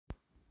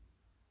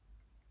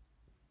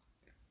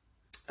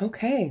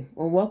Okay,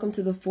 well, welcome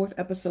to the fourth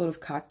episode of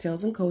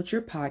Cocktails and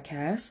Culture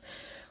podcast,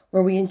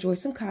 where we enjoy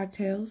some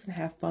cocktails and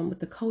have fun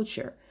with the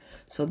culture.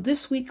 So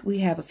this week we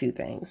have a few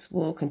things.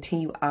 We'll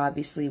continue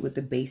obviously with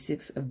the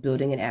basics of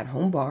building an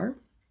at-home bar,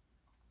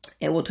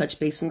 and we'll touch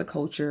base on the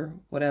culture,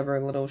 whatever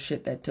little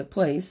shit that took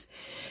place,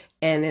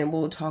 and then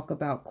we'll talk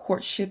about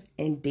courtship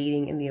and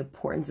dating and the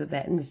importance of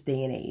that in this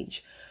day and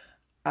age.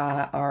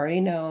 I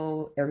already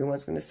know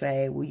everyone's going to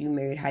say, well, you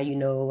married, how you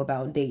know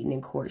about dating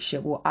and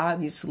courtship? Well,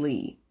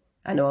 obviously,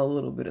 I know a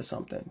little bit of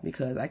something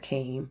because I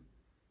came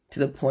to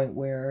the point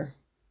where,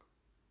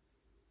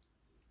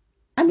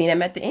 I'm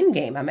at the end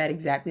game. I'm at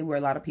exactly where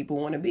a lot of people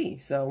want to be.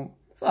 So,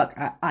 fuck,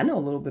 I know a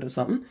little bit of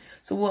something.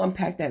 So we'll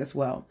unpack that as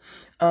well.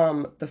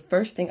 The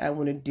first thing I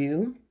want to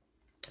do,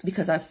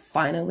 because I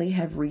finally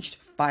have reached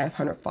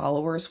 500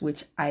 followers,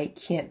 which I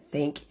can't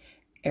thank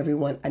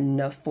everyone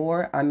enough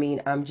for.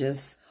 I'm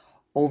just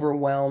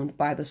overwhelmed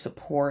by the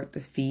support,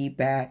 the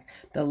feedback,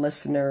 the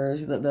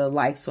listeners, the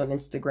likes on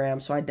Instagram.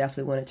 So I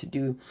definitely wanted to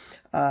do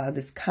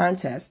this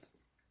contest.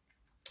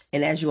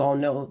 And as you all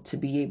know, to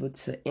be able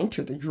to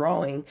enter the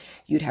drawing,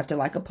 you'd have to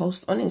like a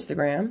post on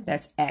Instagram.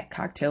 That's at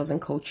Cocktails and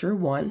Culture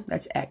 1.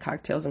 That's at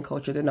Cocktails and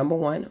Culture, the number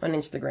 1 on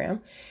Instagram.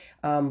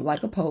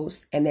 Like a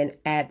post, and then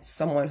add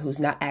someone who's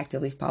not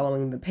actively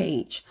following the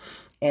page.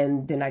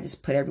 And then I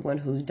just put everyone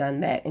who's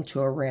done that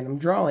into a random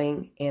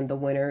drawing, and the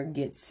winner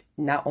gets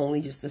not only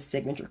just the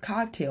signature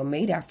cocktail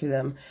made after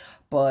them,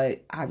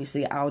 but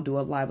obviously I'll do a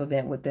live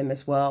event with them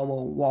as well.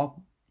 We'll walk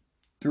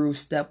through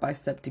step by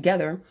step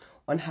together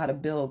on how to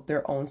build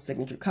their own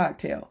signature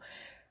cocktail.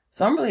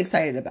 So I'm really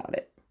excited about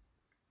it.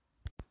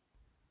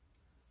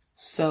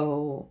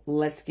 So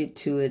let's get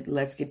to it.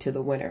 Let's get to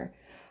the winner.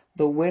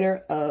 The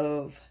winner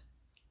of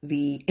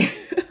the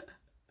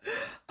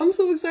I'm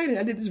so excited.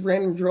 I did this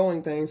random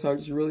drawing thing, so I'm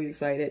just really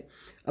excited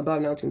about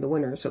announcing the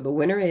winner. So the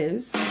winner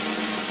is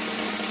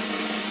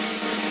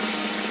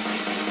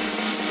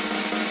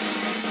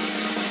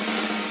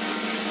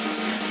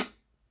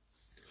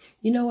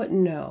you know what?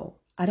 No,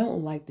 I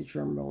don't like the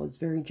drum roll. It's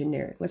very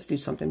generic. Let's do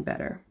something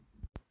better.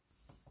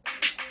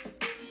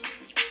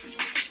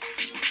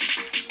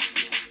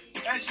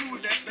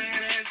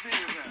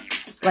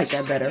 Like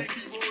that better.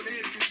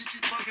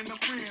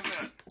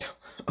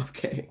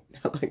 Okay,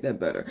 I like that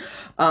better.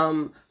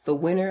 The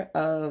winner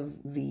of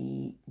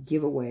the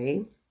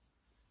giveaway.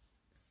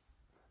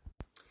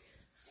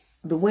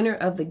 The winner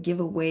of the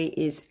giveaway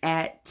is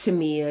at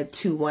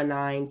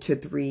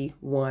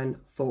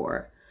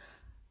Tamia2192314.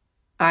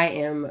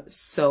 I'm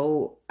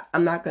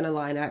not going to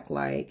lie and act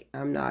like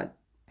I'm not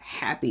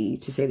happy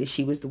to say that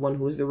she was the one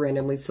who was the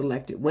randomly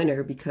selected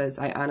winner, because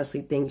I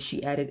honestly think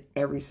she added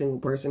every single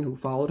person who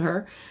followed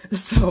her.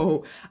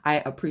 So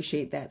I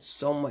appreciate that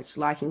so much.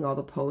 Liking all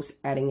the posts,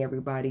 adding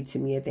everybody.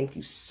 Tamia, thank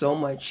you so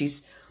much.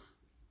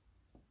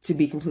 To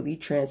be completely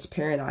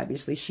transparent,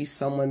 obviously, she's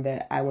someone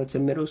that I went to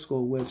middle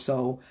school with.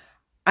 So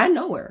I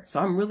know her. So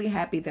I'm really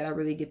happy that I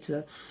really get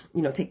to,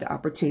 take the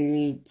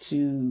opportunity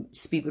to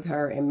speak with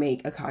her and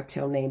make a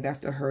cocktail named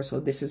after her. So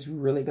this is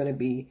really going to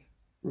be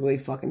really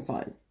fucking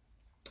fun.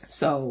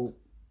 So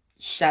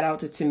shout out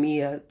to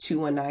Tamia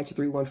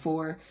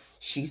 2192314.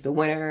 She's the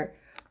winner.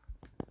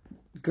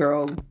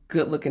 Girl,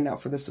 good looking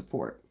out for the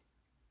support.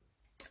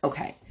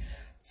 Okay.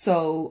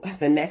 So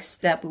the next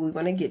step we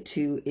want to get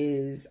to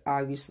is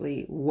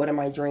obviously, what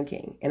am I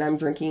drinking? And I'm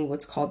drinking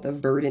what's called the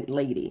Verdant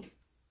Lady.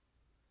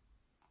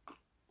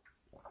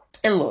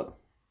 And look,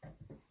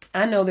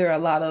 I know there are a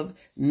lot of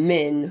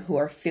men who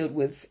are filled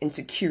with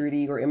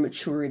insecurity or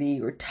immaturity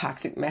or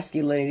toxic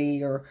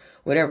masculinity or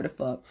whatever the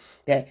fuck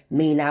that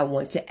may not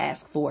want to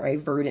ask for a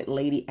verdant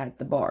lady at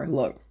the bar.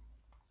 Look,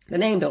 the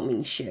name don't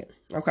mean shit,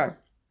 okay?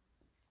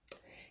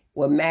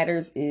 What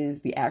matters is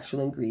the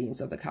actual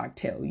ingredients of the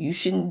cocktail. You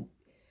shouldn't...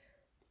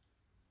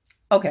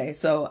 Okay,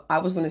 so I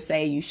was going to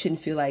say you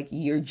shouldn't feel like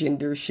your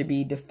gender should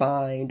be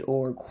defined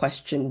or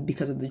questioned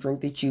because of the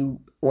drink that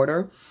you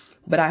order.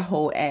 But I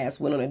whole ass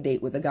went on a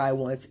date with a guy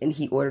once and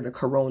he ordered a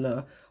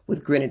Corona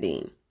with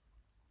grenadine.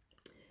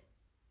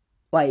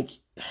 Like,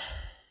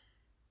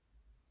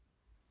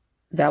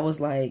 that was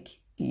like,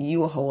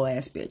 you a whole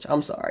ass bitch.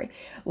 I'm sorry.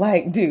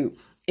 Like, dude,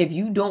 if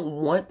you don't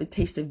want the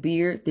taste of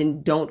beer,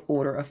 then don't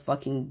order a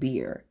fucking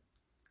beer.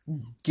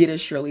 Get a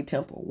Shirley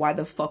Temple. Why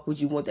the fuck would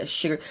you want that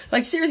sugar?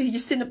 Like, seriously, you're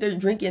just sitting up there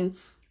drinking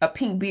a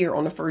pink beer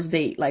on the first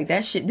date. Like,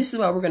 that shit, this is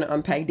why we're going to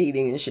unpack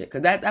dating and shit.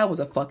 Because that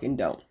was a fucking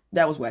don't.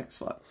 That was whack as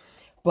fuck.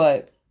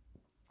 But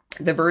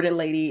the Verdant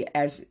Lady,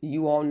 as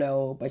you all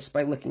know, just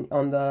by looking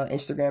on the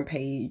Instagram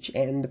page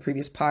and the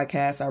previous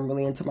podcast, I'm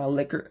really into my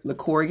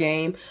liqueur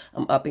game.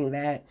 I'm upping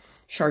that.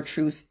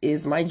 Chartreuse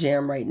is my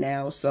jam right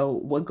now. So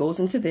what goes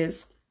into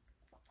this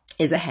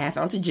is a half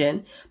ounce of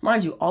gin.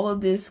 Mind you, all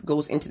of this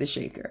goes into the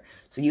shaker.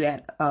 So you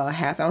add a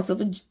half ounce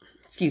of,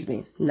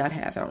 not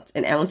half ounce,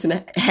 an ounce and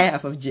a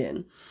half of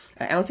gin.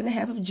 An ounce and a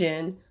half of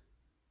gin.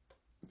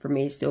 For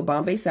me, it's still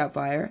Bombay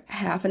Sapphire.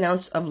 Half an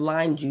ounce of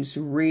lime juice,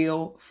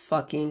 real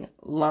fucking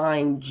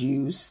lime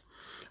juice.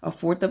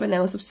 1/4 of an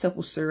ounce of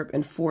simple syrup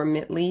and 4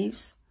 mint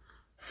leaves.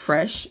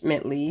 fresh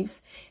mint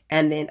leaves,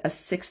 and then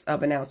 1/6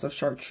 of an ounce of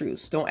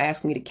chartreuse. Don't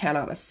ask me to count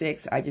out a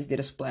six. I just did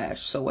a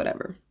splash, so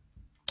whatever.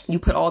 You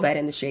put all that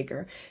in the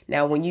shaker.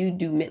 Now, when you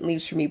do mint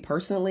leaves for me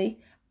personally,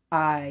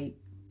 I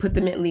put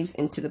the mint leaves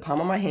into the palm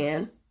of my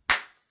hand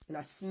and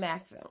I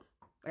smack them.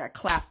 Like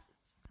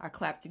I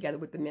clap together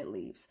with the mint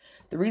leaves.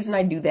 The reason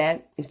I do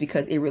that is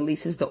because it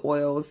releases the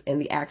oils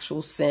and the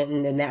actual scent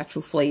and the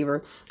natural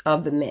flavor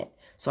of the mint.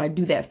 So I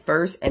do that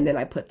first and then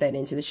I put that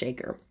into the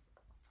shaker.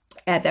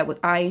 Add that with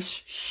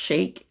ice,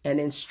 shake, and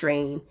then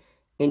strain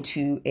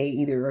into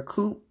either a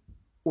coupe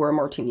or a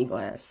martini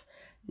glass.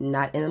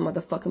 Not in a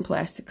motherfucking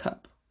plastic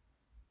cup.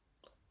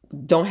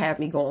 Don't have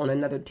me go on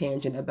another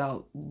tangent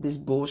about this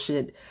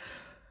bullshit.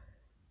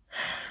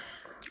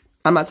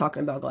 I'm not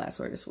talking about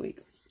glassware this week.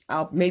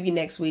 Maybe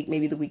next week,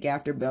 maybe the week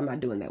after, but I'm not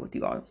doing that with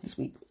you all this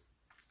week.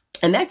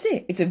 And that's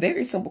it. It's a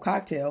very simple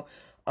cocktail.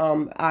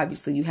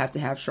 Obviously, you have to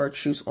have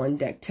chartreuse on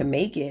deck to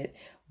make it,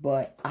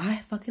 but I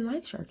fucking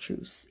like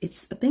chartreuse.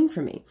 It's a thing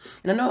for me.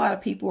 And I know a lot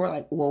of people are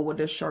like, well, what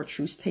does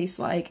chartreuse taste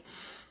like?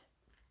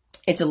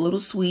 It's a little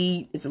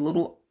sweet. It's a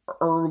little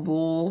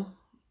herbal.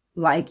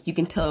 Like, you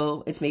can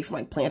tell it's made from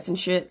like plants and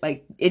shit.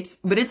 But it's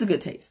a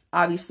good taste.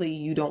 Obviously,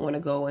 you don't want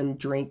to go and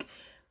drink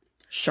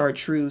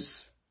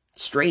chartreuse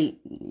straight.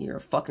 You're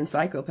a fucking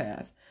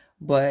psychopath.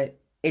 But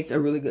it's a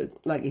really good,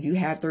 like, if you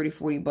have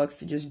 30-40 bucks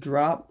to just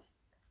drop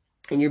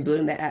and you're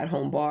building that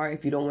at-home bar,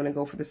 if you don't want to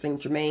go for the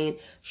Saint Germain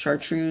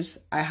chartreuse,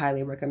 I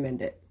highly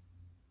recommend it.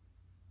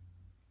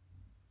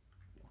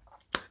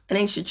 And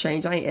ain't shit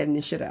change. I ain't editing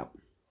this shit out.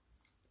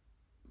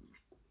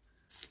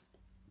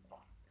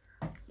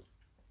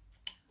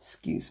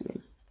 Excuse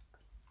me.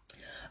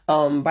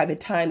 By the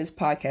time this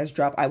podcast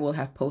drop, I will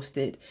have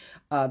posted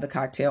the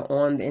cocktail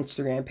on the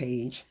Instagram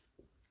page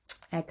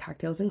at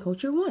Cocktails and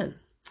Culture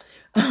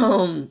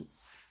 1.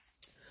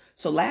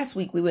 So last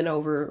week we went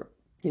over,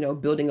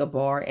 building a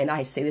bar, and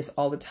I say this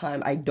all the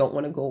time. I don't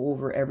want to go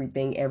over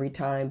everything every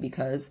time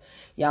because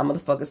y'all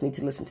motherfuckers need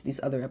to listen to these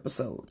other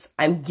episodes.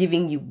 I'm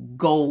giving you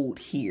gold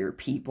here,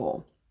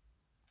 people.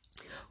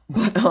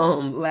 But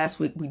last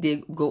week we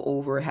did go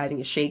over having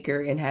a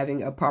shaker and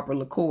having a proper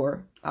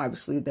liqueur.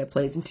 Obviously, that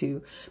plays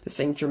into the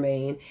Saint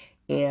Germain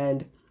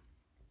and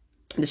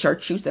the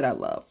chartreuse that I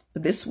love.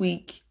 But this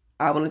week,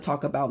 I want to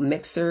talk about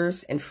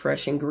mixers and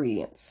fresh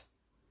ingredients.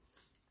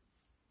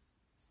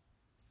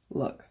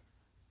 Look.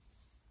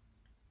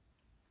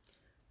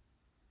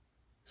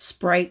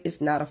 Sprite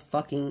is not a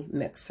fucking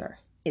mixer.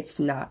 It's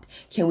not.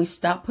 Can we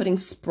stop putting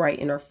Sprite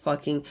in our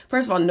fucking...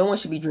 First of all, no one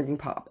should be drinking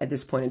pop at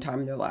this point in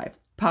time in their life.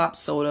 Pop,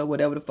 soda,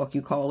 whatever the fuck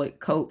you call it,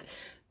 Coke.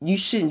 You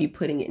shouldn't be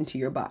putting it into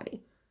your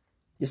body.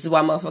 This is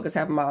why motherfuckers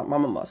have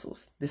mama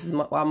muscles. This is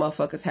why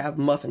motherfuckers have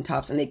muffin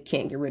tops and they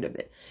can't get rid of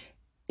it.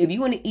 If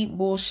you want to eat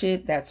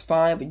bullshit, that's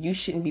fine, but you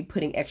shouldn't be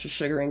putting extra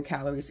sugar and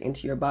calories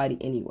into your body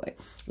anyway.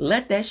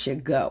 Let that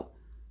shit go.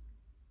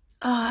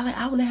 Oh,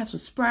 I want to have some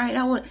Sprite.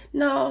 No,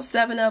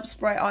 7-Up,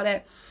 Sprite, all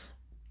that.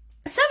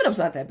 7-Up's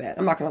not that bad.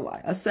 I'm not going to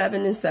lie. A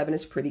 7 and 7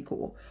 is pretty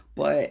cool.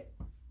 But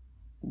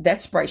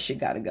that Sprite shit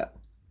got to go.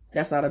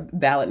 That's not a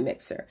valid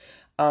mixer.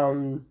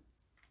 To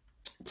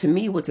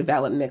me, what's a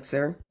valid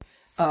mixer?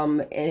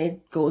 And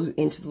it goes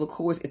into the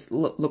liqueurs. It's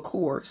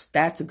liqueurs.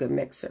 That's a good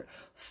mixer.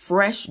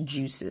 Fresh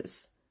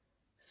juices.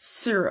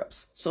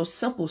 Syrups. So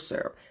simple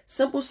syrup.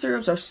 Simple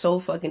syrups are so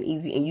fucking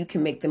easy and you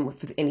can make them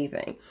with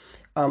anything.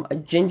 A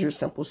ginger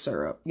simple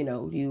syrup.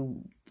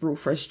 You brew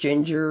fresh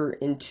ginger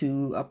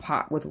into a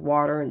pot with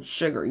water and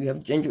sugar. You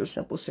have ginger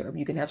simple syrup.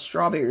 You can have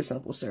strawberry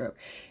simple syrup.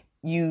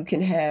 You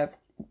can have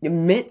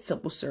mint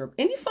simple syrup.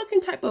 Any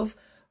fucking type of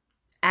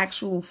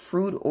actual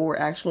fruit or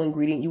actual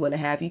ingredient you want to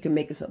have, you can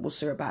make a simple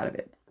syrup out of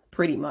it.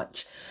 Pretty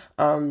much.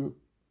 And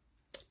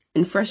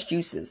fresh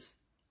juices.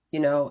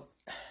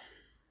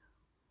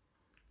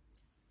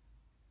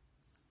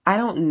 I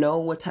don't know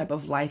what type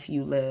of life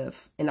you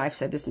live, and I've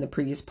said this in the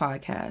previous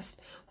podcast,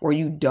 where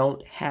you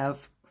don't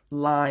have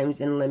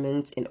limes and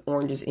lemons and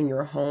oranges in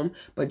your home,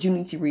 but you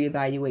need to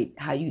reevaluate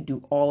how you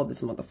do all of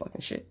this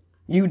motherfucking shit.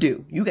 You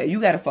do. You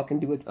got to fucking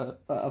do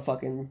a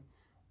fucking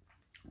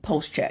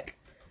post check.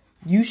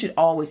 You should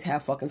always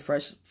have fucking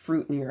fresh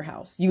fruit in your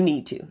house. You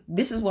need to.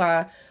 This is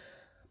why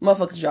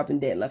motherfuckers dropping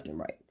dead left and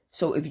right.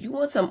 So if you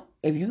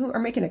are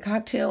making a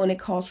cocktail and it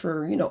calls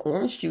for,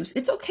 orange juice,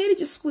 it's okay to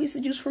just squeeze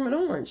the juice from an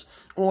orange.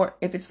 Or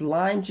if it's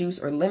lime juice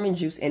or lemon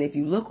juice, and if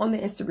you look on the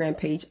Instagram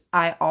page,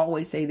 I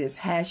always say this,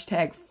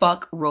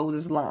 #fuck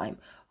roses lime.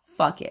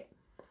 Fuck it.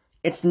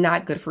 It's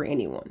not good for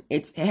anyone.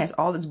 It has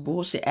all this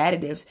bullshit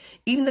additives.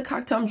 Even the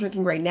cocktail I'm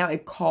drinking right now,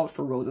 it called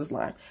for roses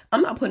lime.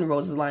 I'm not putting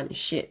roses lime in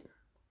shit.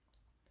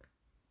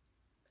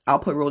 I'll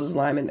put roses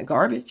lime in the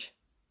garbage.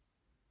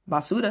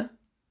 Basura.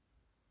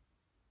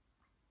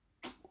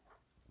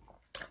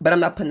 But I'm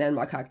not putting that in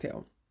my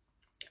cocktail.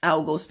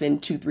 I'll go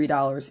spend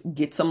 $2-3,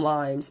 get some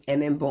limes,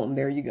 and then boom,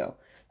 there you go.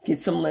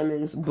 Get some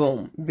lemons,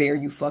 boom, there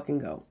you fucking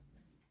go.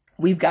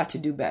 We've got to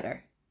do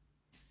better.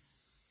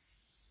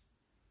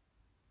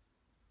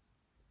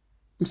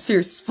 I'm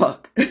serious as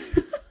fuck.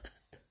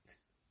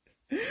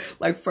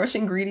 Like fresh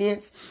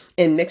ingredients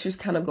and mixers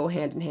kind of go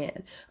hand in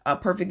hand. A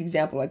perfect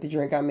example, like the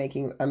drink I'm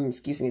making,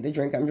 the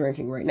drink I'm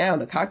drinking right now,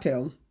 the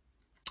cocktail,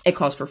 it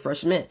calls for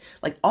fresh mint.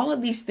 Like all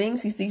of these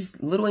things,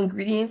 these little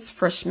ingredients,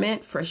 fresh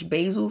mint, fresh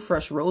basil,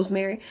 fresh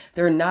rosemary,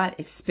 they're not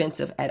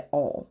expensive at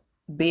all.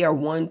 They are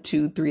 $1,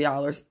 $2,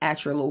 $3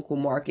 at your local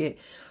market.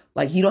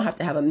 Like you don't have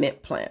to have a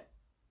mint plant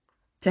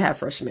to have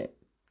fresh mint.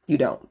 You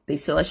don't. They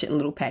sell that shit in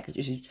little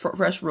packages.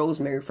 Fresh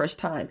rosemary, fresh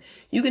thyme.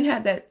 You can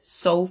have that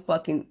so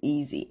fucking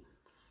easy.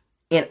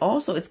 And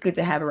also it's good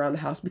to have around the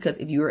house because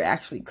if you are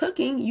actually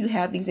cooking, you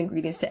have these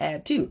ingredients to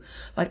add too.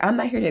 Like I'm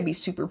not here to be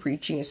super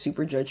preachy and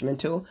super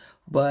judgmental,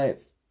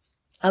 but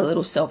a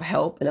little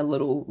self-help and a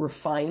little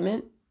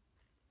refinement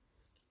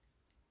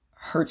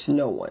hurts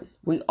no one.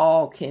 We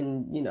all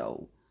can,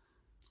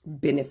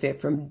 benefit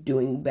from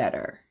doing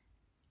better.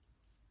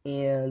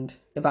 And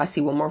if I see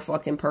one more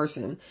fucking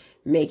person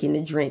making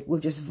a drink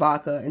with just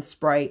vodka and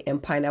Sprite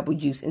and pineapple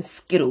juice and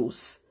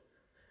Skittles,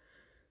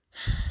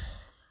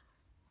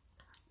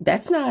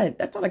 that's not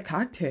a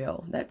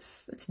cocktail.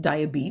 That's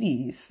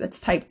diabetes. That's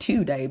type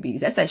 2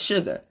 diabetes. That's that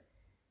sugar.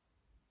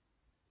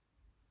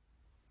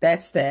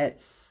 That's that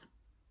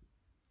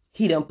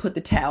he done put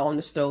the towel on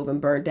the stove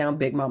and burned down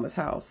Big Mama's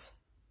house.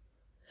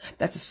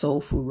 That's a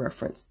soul food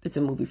reference. It's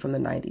a movie from the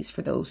 90s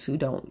for those who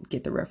don't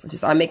get the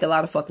references. I make a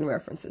lot of fucking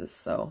references,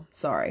 so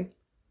sorry.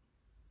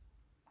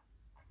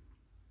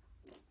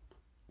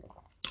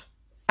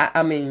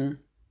 I mean,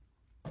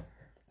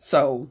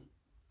 so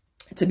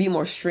to be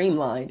more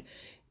streamlined,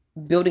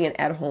 building an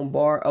at-home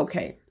bar,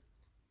 okay.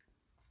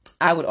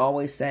 I would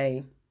always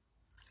say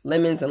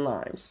lemons and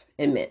limes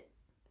and mint.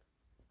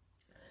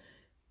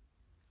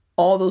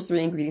 All those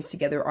three ingredients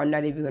together are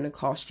not even going to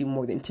cost you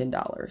more than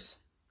 $10.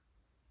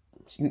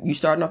 You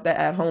starting off that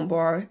at-home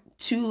bar,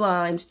 2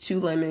 limes, 2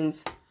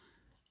 lemons,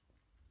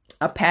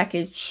 a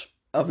package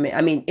of mint.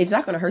 I mean, it's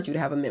not going to hurt you to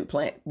have a mint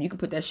plant. You can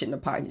put that shit in a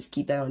pot and just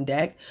keep that on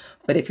deck.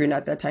 But if you're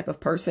not that type of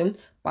person,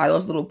 buy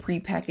those little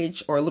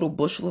pre-packaged or a little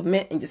bushel of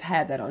mint and just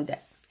have that on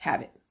deck.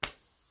 Have it.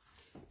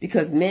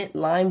 Because mint,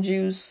 lime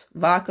juice,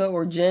 vodka,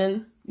 or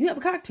gin, you have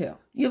a cocktail.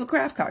 You have a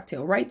craft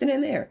cocktail right then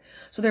and there.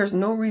 So there's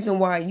no reason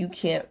why you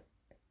can't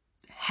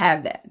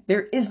have that.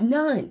 There is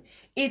none.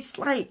 It's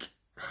like,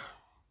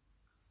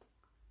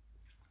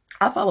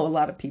 I follow a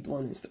lot of people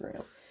on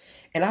Instagram.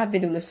 And I've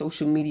been doing the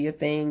social media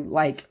thing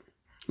like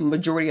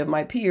majority of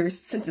my peers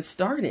since it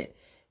started.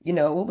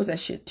 What was that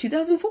shit?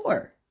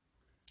 2004,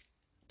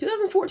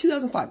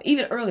 2005,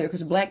 even earlier,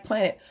 because Black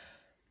Planet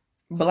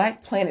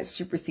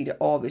superseded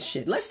all this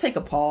shit. Let's take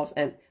a pause.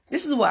 And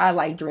this is why I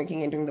like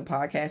drinking and doing the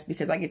podcast,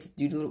 because I get to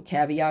do the little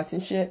caveats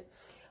and shit.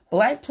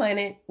 Black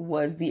Planet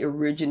was the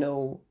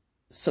original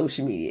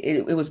social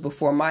media. It was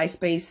before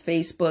MySpace,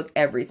 Facebook,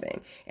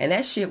 everything. And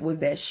that shit was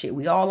that shit.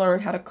 We all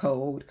learned how to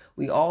code.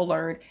 We all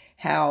learned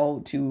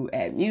how to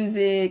add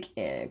music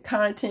and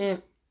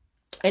content.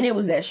 And it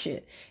was that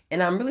shit.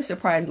 And I'm really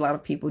surprised a lot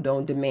of people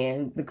don't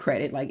demand the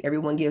credit. Like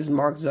everyone gives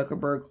Mark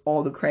Zuckerberg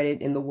all the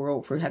credit in the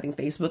world for having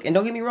Facebook. And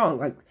don't get me wrong,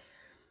 like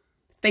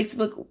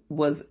Facebook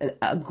was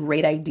a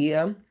great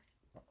idea.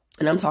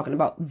 And I'm talking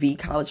about the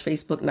college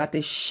Facebook, not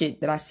this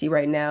shit that I see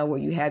right now where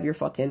you have your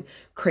fucking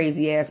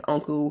crazy ass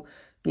uncle,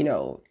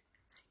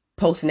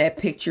 posting that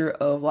picture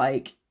of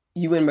like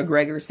Ewan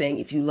McGregor saying,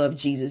 if you love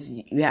Jesus,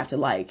 you have to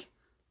like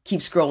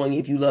keep scrolling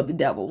if you love the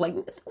devil. Like,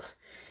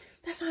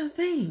 that's not a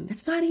thing.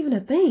 That's not even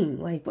a thing.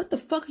 Like, what the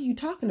fuck are you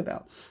talking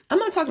about? I'm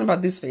not talking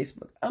about this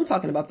Facebook. I'm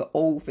talking about the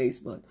old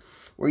Facebook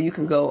where you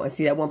can go and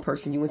see that one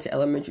person you went to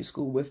elementary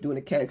school with doing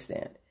a keg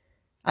stand.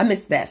 I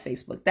miss that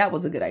Facebook. That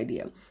was a good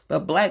idea.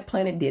 But Black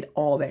Planet did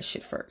all that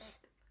shit first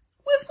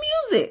with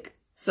music.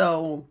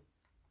 So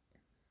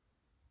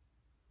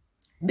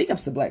big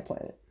ups to Black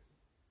Planet.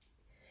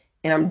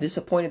 And I'm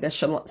disappointed that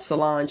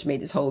Solange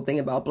made this whole thing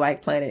about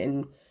Black Planet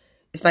and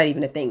it's not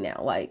even a thing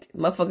now. Like,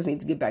 motherfuckers need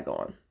to get back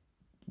on.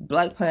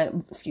 Black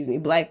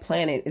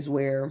Planet is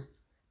where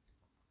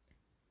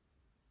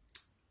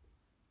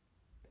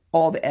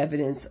all the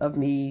evidence of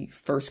me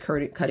first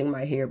cutting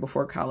my hair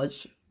before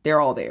college,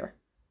 they're all there.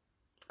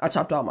 I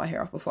chopped all my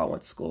hair off before I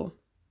went to school.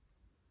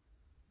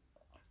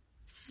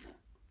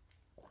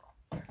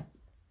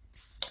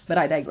 But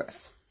I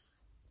digress.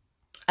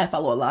 I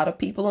follow a lot of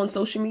people on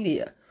social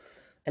media.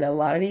 And a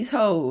lot of these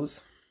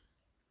hoes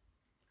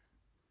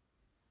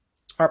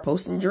are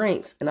posting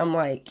drinks. And I'm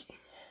like,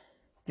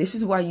 this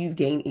is why you've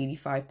gained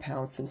 85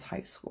 pounds since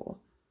high school.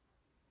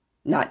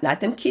 Not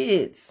them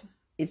kids.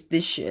 It's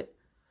this shit.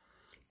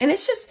 And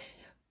it's just,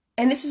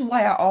 and this is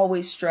why I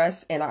always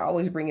stress and I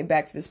always bring it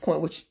back to this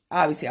point, which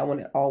obviously I want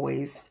to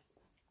always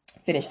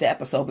finish the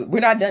episode, but we're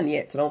not done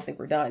yet, so don't think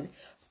we're done.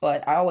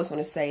 But I always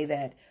want to say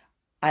that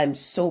I'm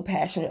so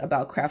passionate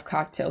about craft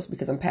cocktails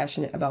because I'm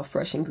passionate about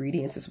fresh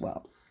ingredients as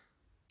well.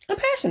 I'm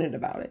passionate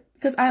about it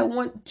because I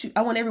want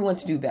everyone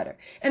to do better.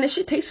 And the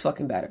shit tastes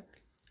fucking better.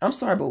 I'm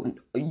sorry, but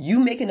you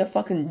making a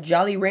fucking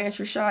Jolly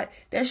Rancher shot,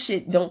 that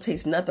shit don't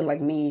taste nothing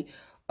like me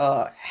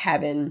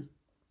having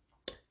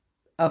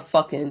a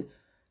fucking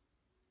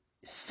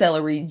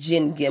celery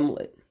gin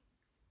gimlet.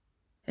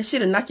 That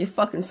shit'll knock your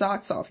fucking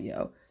socks off,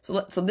 yo. So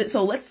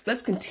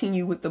let's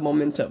continue with the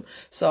momentum.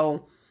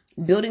 So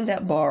building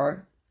that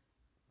bar,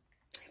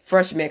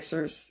 fresh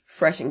mixers,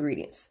 fresh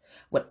ingredients.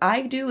 What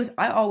I do is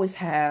I always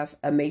have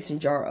a mason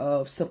jar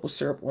of simple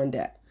syrup on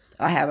deck.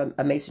 I have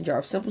a mason jar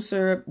of simple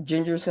syrup,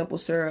 ginger simple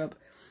syrup,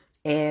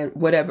 and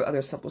whatever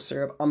other simple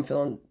syrup I'm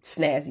feeling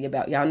snazzy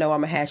about. Y'all know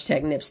I'm a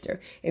hashtag nipster.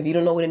 If you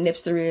don't know what a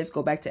nipster is,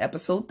 go back to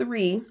episode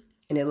 3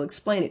 and it'll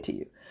explain it to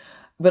you.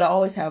 But I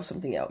always have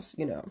something else,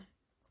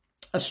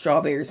 a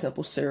strawberry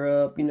simple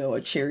syrup,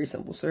 a cherry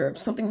simple syrup,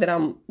 something that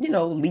I'm,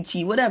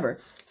 lychee, whatever,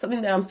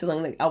 something that I'm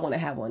feeling like I want to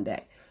have on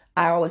deck.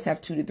 I always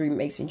have 2 to 3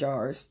 mason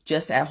jars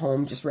just at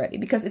home, just ready,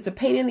 because it's a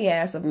pain in the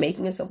ass of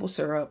making a simple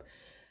syrup,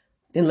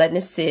 then letting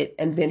it sit,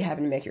 and then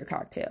having to make your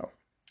cocktail.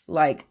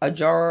 Like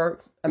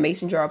a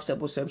mason jar of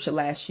simple syrup should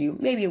last you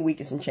maybe a week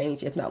and some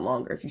change, if not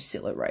longer, if you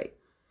seal it right.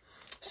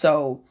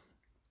 So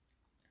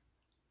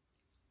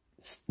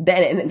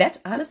that's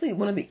honestly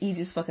one of the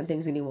easiest fucking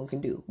things anyone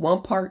can do.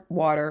 1 part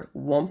water,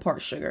 1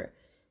 part sugar,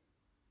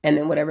 and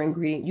then whatever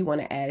ingredient you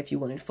want to add if you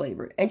want it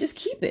flavored, and just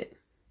keep it.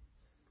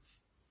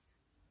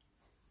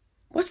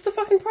 What's the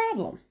fucking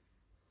problem?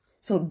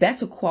 So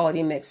that's a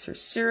quality mixer.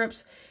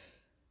 Syrups,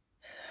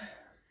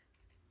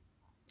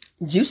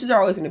 juices are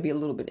always going to be a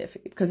little bit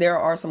iffy because there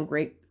are some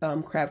great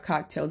craft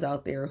cocktails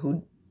out there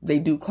who they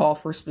do call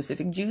for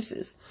specific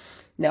juices.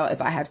 Now,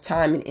 if I have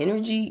time and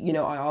energy,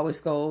 I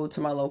always go to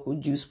my local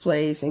juice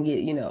place and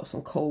get,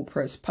 some cold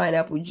pressed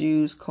pineapple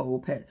juice,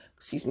 cold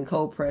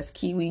pressed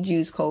kiwi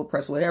juice, cold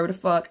pressed whatever the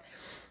fuck.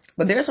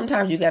 But there's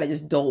sometimes you got to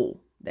just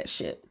dole that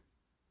shit.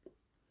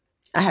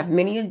 I have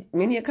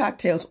many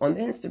cocktails on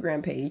the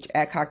Instagram page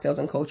at Cocktails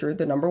and Culture,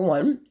 the number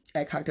 1,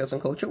 at Cocktails and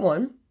Culture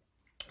 1,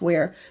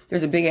 where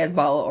there's a big ass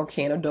bottle or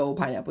can of Dole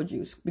pineapple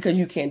juice, because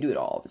you can't do it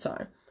all the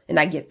time. And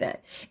I get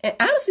that. And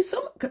honestly,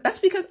 that's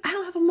because I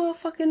don't have a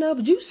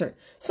motherfucking juicer.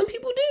 Some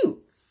people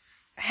do.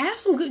 Have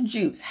some good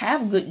juice.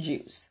 Have good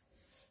juice.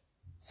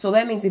 So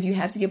that means if you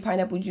have to get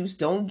pineapple juice,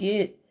 don't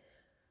get,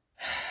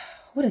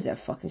 what is that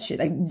fucking shit?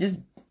 Like, just,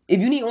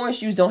 if you need orange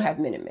juice, don't have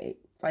Minute Maid.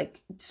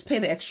 Like, just pay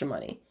the extra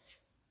money.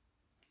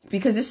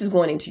 Because this is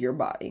going into your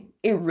body.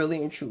 It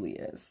really and truly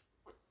is.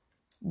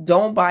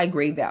 Don't buy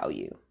great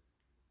value.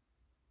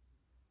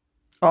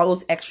 All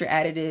those extra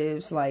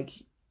additives, like,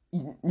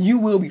 you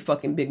will be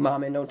fucking Big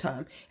Mama in no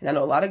time. And I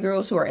know a lot of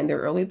girls who are in their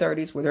early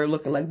 30s where they're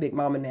looking like Big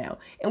Mama now.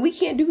 And we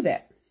can't do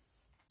that.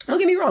 Don't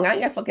get me wrong, I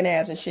ain't got fucking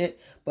abs and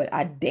shit. But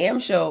I damn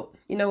sure,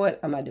 you know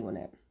what? I'm not doing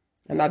that.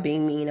 I'm not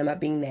being mean. I'm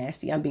not being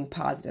nasty. I'm being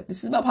positive.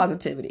 This is about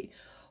positivity.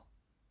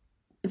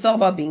 It's all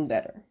about being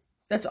better.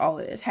 That's all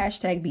it is.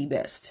 Hashtag be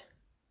best.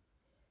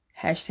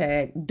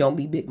 Hashtag don't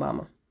be Big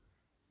Mama.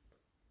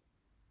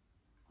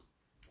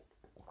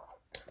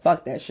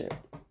 Fuck that shit.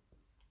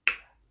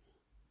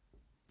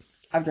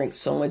 I've drank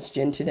so much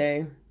gin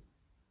today.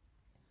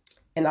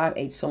 And I've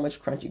ate so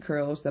much Crunchy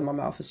Curls that my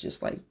mouth is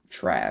just like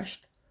trashed.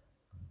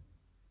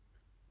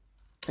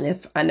 And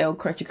if I know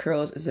Crunchy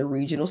Curls is a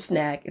regional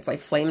snack, it's like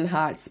Flamin'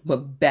 Hots,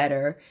 but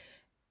better.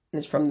 And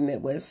it's from the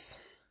Midwest.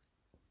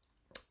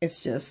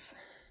 It's just,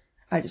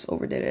 I just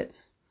overdid it.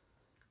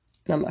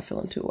 And I'm not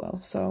feeling too well.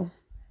 So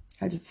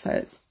I just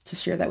decided to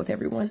share that with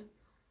everyone.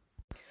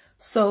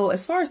 So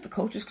as far as the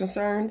coach is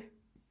concerned,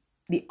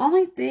 the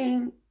only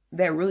thing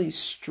that really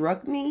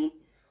struck me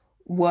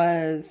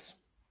was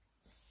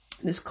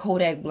this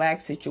Kodak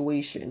Black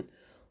situation.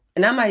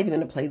 And I'm not even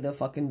going to play the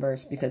fucking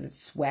verse because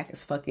it's whack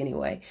as fuck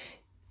anyway.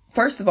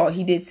 First of all,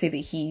 he did say that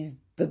he's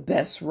the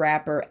best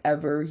rapper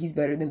ever. He's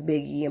better than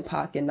Biggie and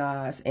Pac and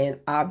Nas. And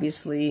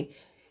obviously,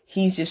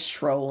 he's just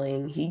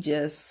trolling.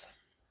 He's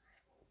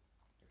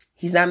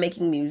not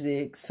making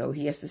music, so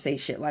he has to say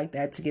shit like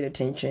that to get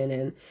attention.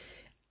 And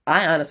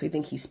I honestly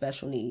think he's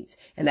special needs.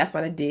 And that's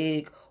not a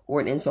dig or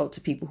an insult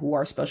to people who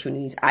are special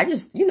needs. I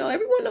just,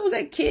 everyone knows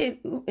that kid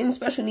in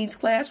special needs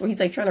class where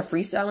he's like trying to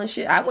freestyle and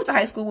shit. I went to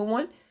high school with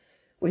one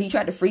where he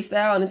tried to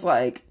freestyle and it's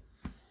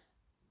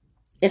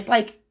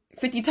like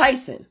 50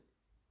 Tyson.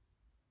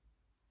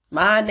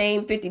 My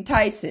name 50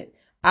 Tyson.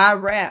 I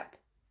rap.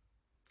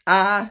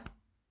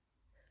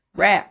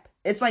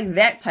 It's like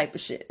that type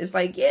of shit. It's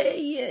like,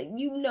 yeah,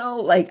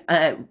 like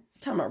I'm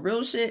talking about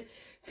real shit.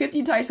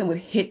 50 Tyson would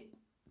hit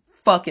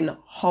fucking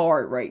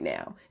hard right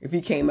now if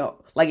he came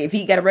out. Like if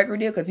he got a record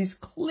deal, because he's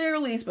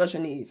clearly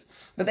special needs.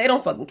 But they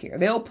don't fucking care.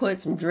 They'll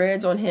put some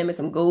dreads on him and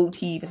some gold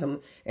teeth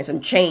and some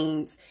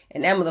chains,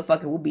 and that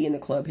motherfucker will be in the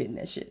club hitting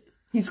that shit.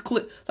 He's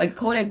like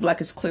Kodak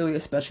Black is clearly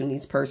a special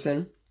needs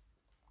person.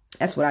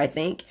 That's what I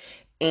think.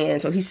 And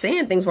so he's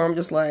saying things where I'm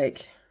just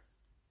like,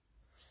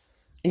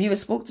 if you ever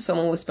spoke to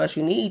someone with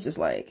special needs, it's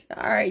like,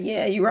 all right,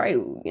 yeah, you're right.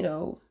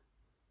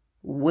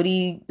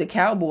 Woody the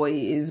Cowboy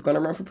is going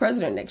to run for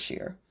president next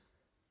year.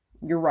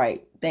 You're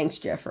right. Thanks,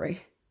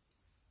 Jeffrey.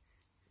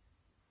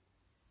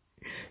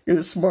 You're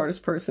the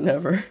smartest person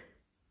ever.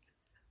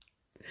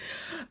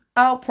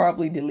 I'll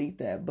probably delete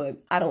that,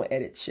 but I don't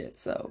edit shit,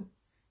 so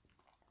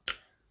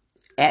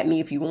at me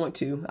if you want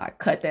to. I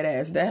cut that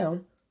ass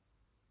down.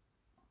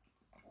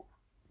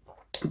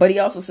 But he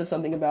also said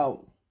something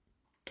about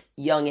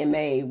Young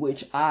M.A.,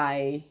 which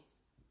I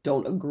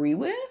don't agree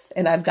with,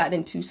 and I've gotten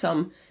into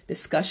some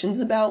discussions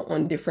about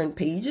on different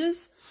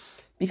pages,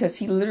 because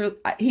he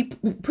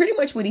pretty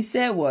much what he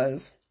said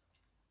was,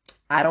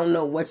 I don't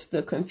know what's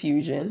the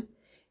confusion.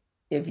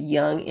 If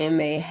young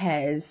MA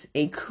has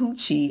a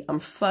coochie, I'm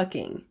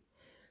fucking.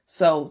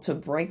 So to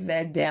break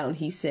that down,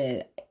 he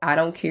said, I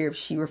don't care if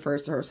she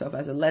refers to herself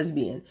as a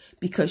lesbian,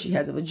 because she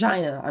has a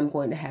vagina, I'm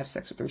going to have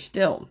sex with her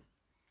still.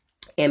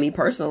 And me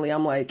personally,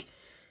 I'm like,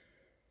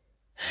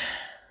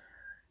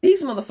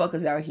 these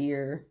motherfuckers out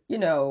here,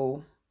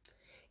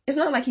 it's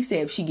not like he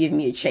said, if she give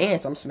me a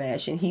chance, I'm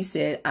smashing. He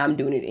said, I'm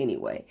doing it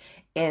anyway.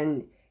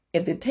 And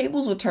if the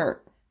tables would turn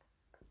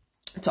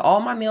to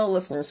all my male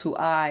listeners who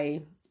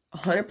I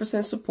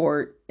 100%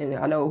 support, and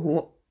I know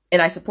who,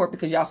 and I support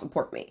because y'all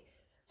support me.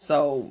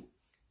 So,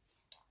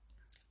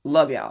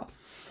 love y'all.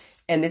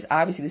 And this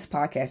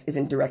podcast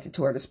isn't directed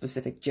toward a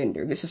specific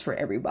gender. This is for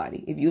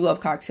everybody. If you love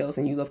cocktails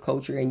and you love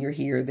culture and you're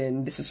here,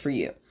 then this is for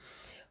you.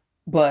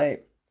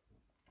 But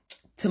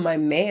to my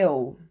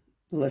male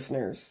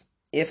listeners,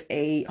 if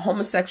a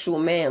homosexual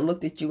man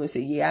looked at you and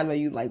said, yeah, I know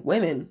you like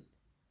women,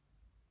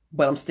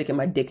 but I'm sticking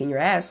my dick in your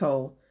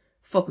asshole,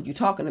 fuck what you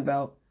talking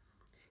about,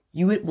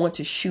 you would want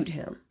to shoot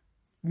him.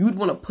 You would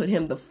want to put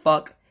him the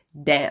fuck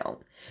down.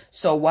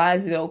 So why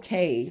is it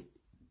okay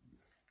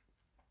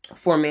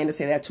for a man to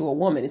say that to a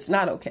woman? It's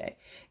not okay.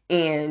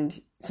 And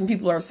some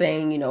people are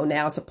saying,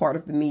 now it's a part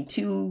of the Me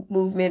Too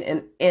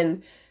movement.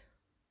 And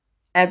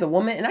as a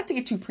woman, and not to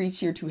get too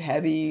preachy or too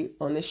heavy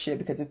on this shit,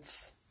 because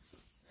it's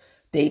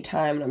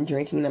daytime and I'm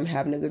drinking and I'm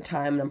having a good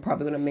time, and I'm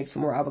probably going to make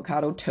some more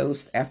avocado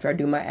toast after I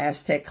do my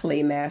Aztec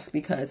clay mask,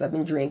 because I've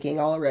been drinking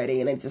already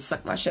and I just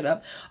suck my shit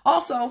up.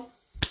 Also,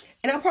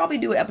 and I'll probably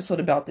do an episode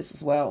about this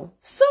as well,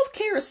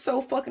 self-care is so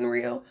fucking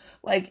real.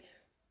 Like,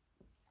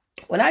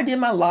 when I did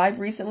my live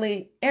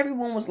recently,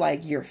 everyone was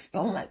like,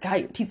 oh my God,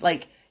 your teeth,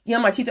 like,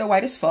 my teeth are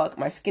white as fuck.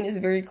 My skin is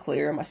very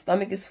clear. My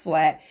stomach is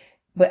flat.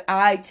 But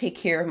I take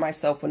care of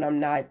myself when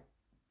I'm not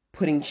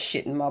putting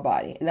shit in my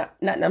body. And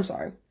I'm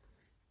sorry.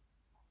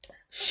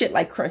 Shit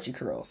like Crunchy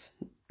Curls.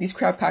 These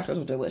craft cocktails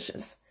are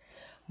delicious.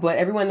 But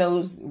everyone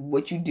knows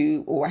what you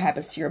do or what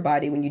happens to your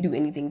body when you do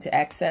anything to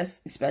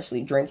excess,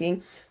 especially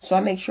drinking. So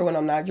I make sure when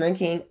I'm not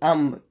drinking,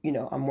 I'm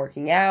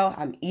working out.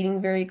 I'm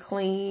eating very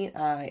clean.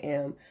 I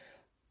am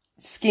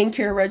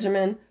skincare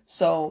regimen.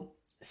 So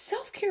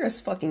self-care is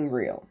fucking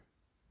real.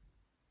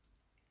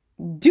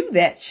 Do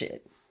that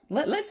shit.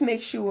 Let's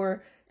make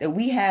sure that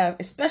we have,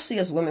 especially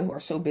as women who are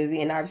so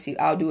busy, and obviously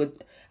I'll do a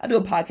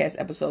podcast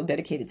episode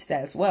dedicated to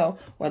that as well,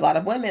 where a lot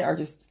of women are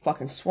just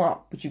fucking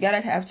swamped. But you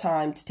gotta have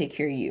time to take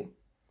care of you.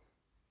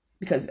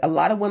 Because a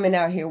lot of women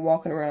out here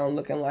walking around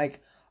looking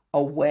like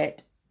a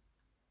wet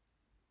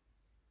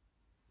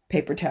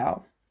paper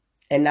towel.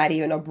 And not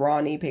even a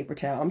brawny paper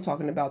towel. I'm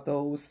talking about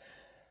those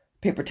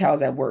paper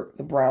towels at work,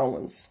 the brown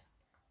ones.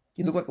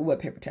 You look like a wet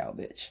paper towel,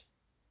 bitch.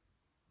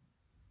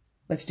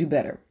 Let's do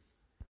better.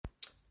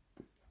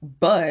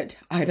 But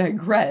I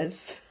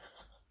digress.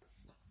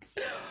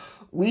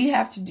 We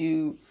have to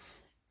do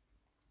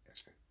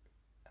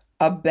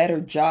a better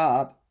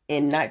job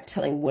in not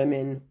telling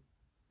women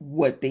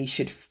what they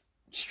should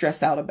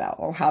stress out about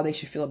or how they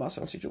should feel about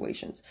certain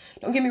situations.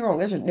 Don't get me wrong.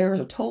 There's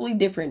a totally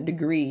different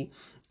degree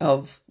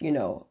of,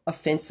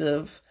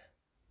 offensive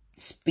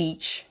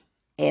speech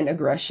and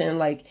aggression.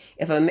 Like,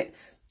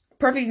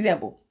 perfect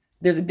example,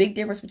 there's a big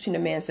difference between a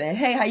man saying,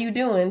 hey, how you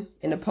doing?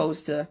 And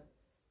opposed to,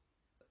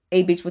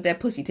 hey, bitch, what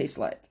that pussy tastes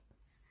like.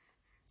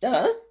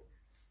 Two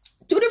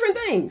different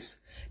things.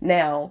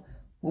 Now,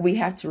 what we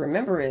have to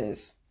remember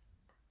is,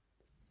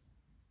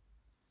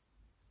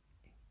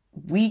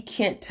 we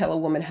can't tell a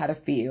woman how to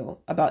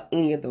feel about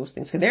any of those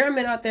things. Because there are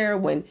men out there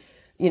when,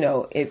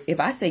 if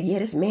I say, yeah,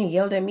 this man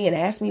yelled at me and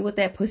asked me what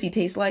that pussy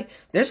tastes like,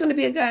 there's going to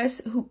be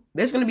there's going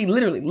to be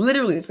literally,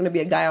 there's going to be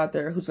a guy out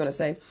there who's going to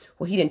say,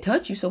 well, he didn't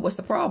touch you, so what's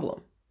the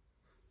problem?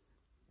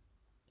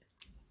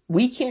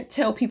 We can't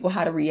tell people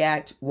how to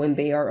react when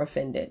they are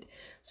offended.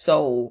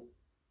 So,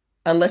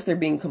 unless they're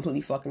being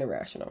completely fucking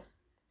irrational.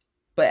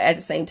 But at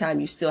the same time,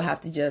 you still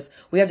have to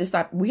we have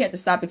to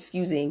stop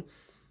excusing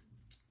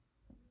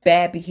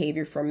bad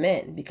behavior from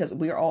men, because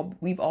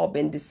we've all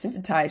been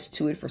desensitized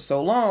to it for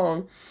so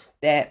long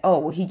that, oh,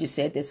 well, he just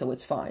said this, so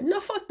it's fine. No,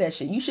 fuck that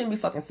shit. You shouldn't be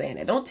fucking saying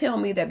that. Don't tell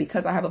me that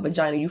because I have a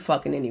vagina, you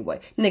fucking anyway.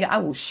 Nigga, I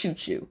will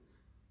shoot you.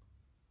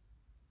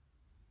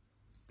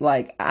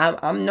 Like,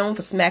 I'm known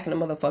for smacking a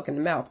motherfucker in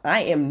the mouth.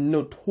 I am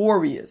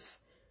notorious.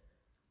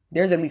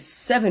 There's at least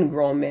 7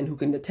 grown men who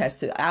can attest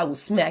to, I will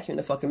smack you in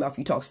the fucking mouth if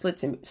you talk slick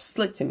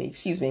to me,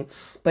 excuse me.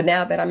 But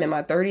now that I'm in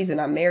my 30s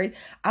and I'm married,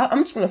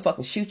 I'm just going to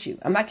fucking shoot you.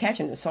 I'm not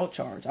catching an assault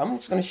charge. I'm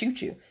just going to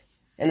shoot you.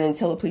 And then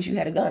tell the police you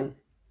had a gun.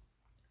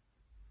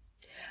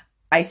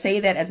 I say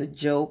that as a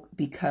joke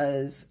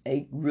because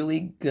a really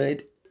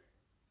good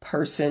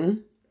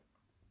person,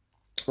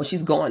 well,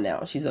 she's gone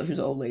now. She's an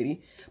old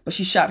lady. But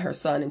she shot her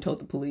son and told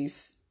the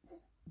police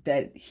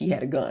that he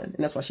had a gun. And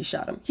that's why she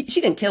shot him. She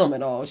didn't kill him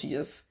at all.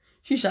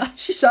 She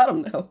shot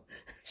him though.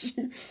 She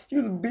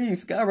was a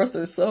beast. God rest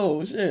her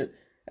soul. Shit.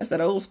 That's that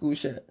old school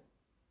shit.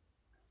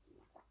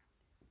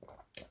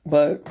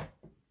 But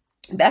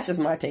that's just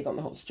my take on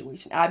the whole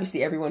situation.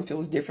 Obviously, everyone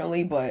feels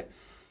differently, but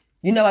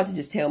you're not allowed to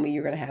just tell me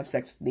you're going to have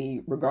sex with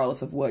me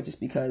regardless of what, just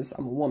because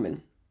I'm a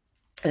woman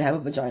and have a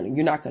vagina.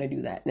 You're not going to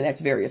do that. And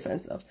that's very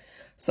offensive.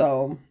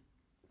 So,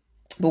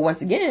 but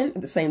once again,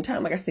 at the same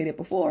time, like I stated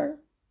before,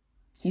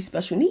 he's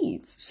special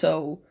needs.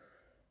 So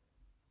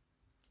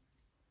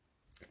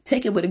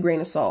take it with a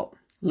grain of salt.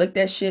 Lick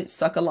that shit,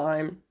 suck a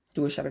lime,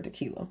 do a shot of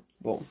tequila.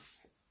 Boom.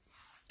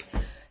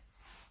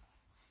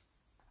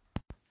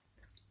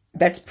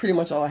 That's pretty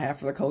much all I have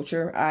for the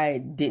culture. I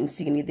didn't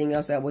see anything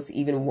else that was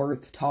even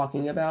worth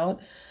talking about.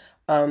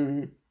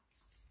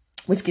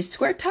 Which gets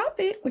to our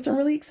topic, which I'm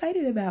really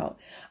excited about.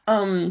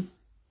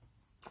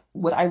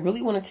 What I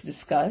really wanted to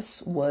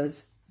discuss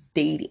was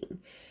dating.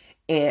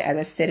 And as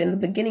I said in the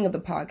beginning of the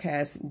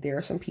podcast, there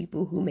are some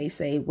people who may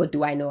say, what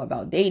do I know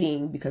about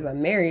dating? Because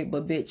I'm married,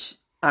 but bitch,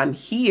 I'm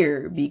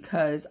here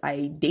because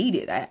I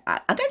dated. I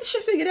got this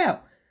shit figured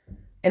out.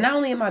 And not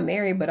only am I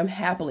married, but I'm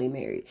happily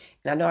married.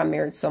 And I know I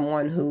married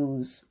someone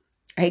who's,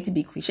 I hate to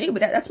be cliche,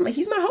 but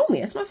he's my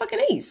homie. That's my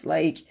fucking ace.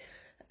 Like,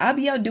 I'll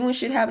be out doing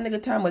shit, having a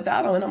good time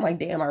without him. And I'm like,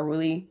 damn, I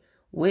really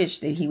wish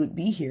that he would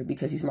be here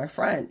because he's my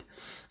friend.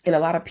 And a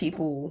lot of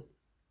people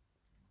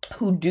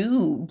who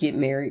do get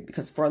married,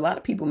 because for a lot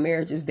of people,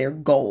 marriage is their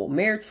goal.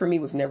 Marriage for me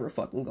was never a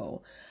fucking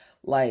goal.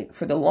 Like,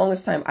 for the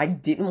longest time, I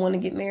didn't want to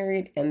get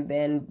married. And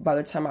then by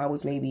the time I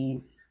was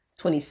maybe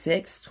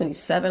 26,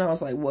 27, I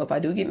was like, well, if I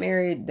do get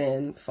married,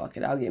 then fuck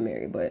it, I'll get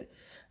married. But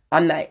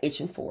I'm not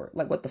itching for it.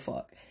 Like, what the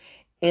fuck?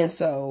 And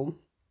so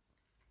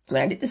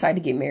when I did decide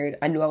to get married,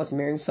 I knew I was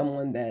marrying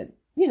someone that,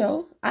 you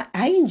know,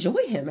 I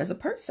enjoy him as a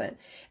person.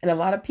 And a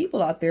lot of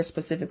people out there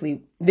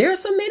specifically, there are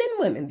some men and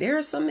women. There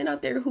are some men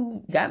out there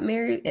who got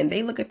married and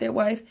they look at their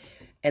wife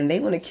and they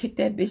want to kick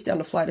that bitch down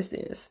the flight of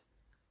stairs.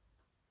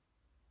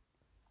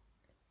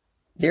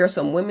 There are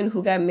some women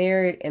who got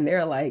married and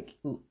they're like,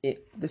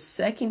 the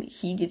second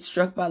he gets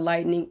struck by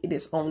lightning, it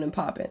is on and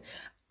popping.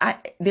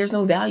 There's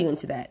no value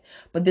into that.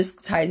 But this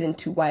ties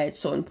into why it's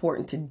so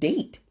important to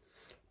date.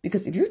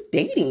 Because if you're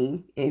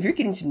dating and if you're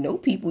getting to know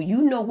people,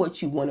 you know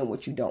what you want and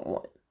what you don't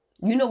want.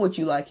 You know what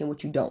you like and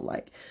what you don't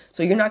like.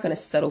 So you're not going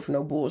to settle for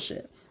no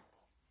bullshit.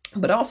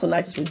 But also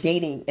not just with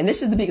dating. And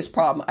this is the biggest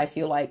problem I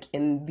feel like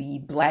in the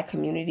Black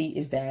community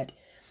is that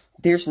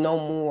there's no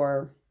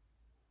more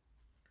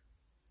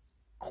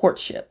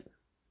courtship.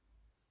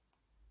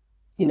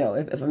 You know,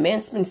 if a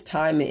man spends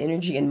time and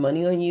energy and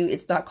money on you,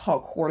 it's not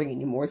called courting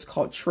anymore. It's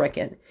called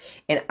tricking.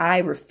 And I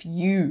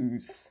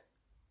refuse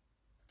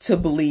to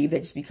believe that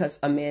just because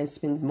a man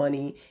spends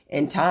money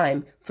and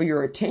time for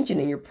your attention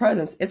and your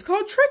presence, it's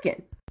called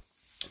tricking.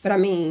 But I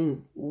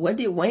mean, what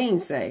did Wayne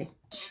say?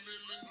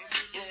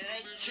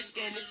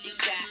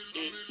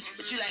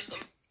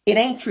 It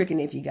ain't tricking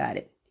if you got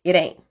it. It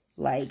ain't.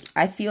 Like,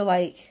 I feel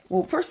like,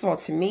 well, first of all,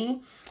 to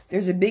me,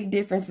 there's a big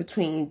difference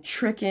between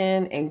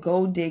tricking and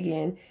gold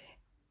digging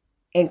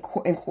and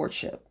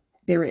courtship.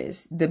 There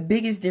is. The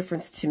biggest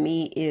difference to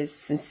me is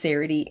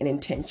sincerity and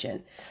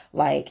intention.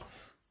 Like,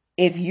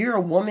 if you're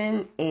a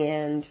woman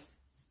and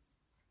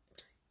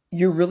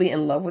you're really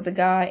in love with a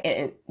guy,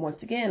 and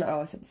once again, I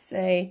always have to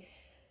say,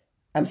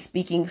 I'm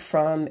speaking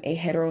from a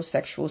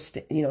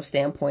heterosexual,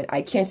 standpoint.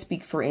 I can't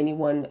speak for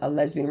anyone, a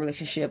lesbian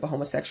relationship, a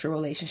homosexual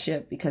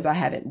relationship, because I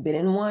haven't been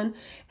in one,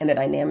 and the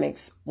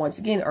dynamics, once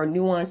again, are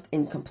nuanced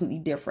and completely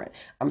different.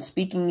 I'm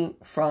speaking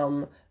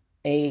from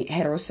a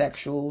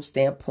heterosexual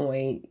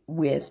standpoint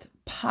with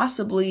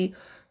possibly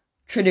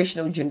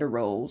traditional gender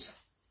roles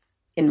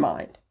in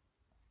mind,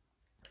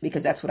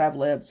 because that's what I've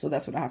lived, so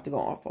that's what I have to go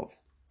off of.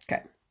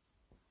 Okay.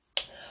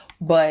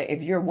 But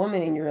if you're a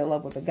woman and you're in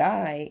love with a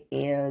guy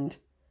and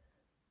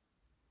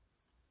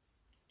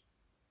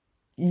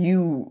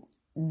you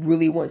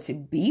really want to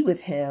be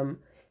with him,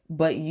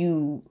 but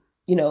you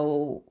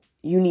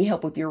need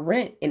help with your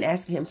rent and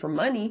asking him for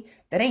money,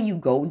 that ain't you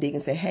gold dig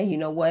and say, hey, you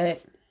know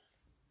what?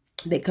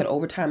 They cut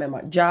overtime at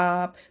my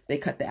job. They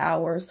cut the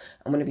hours.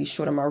 I'm going to be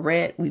short on my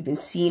rent. We've been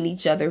seeing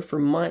each other for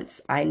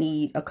months. I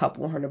need a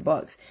couple $100.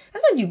 That's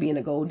not you being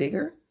a gold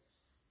digger.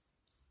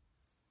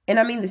 And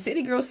I mean, the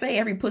city girls say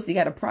every pussy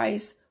got a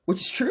price,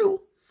 which is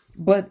true.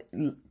 But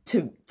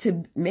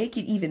to make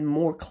it even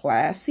more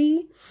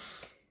classy,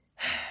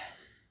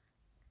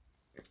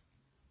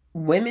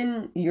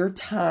 women, your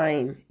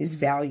time is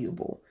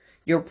valuable.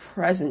 Your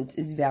presence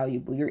is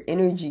valuable. Your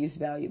energy is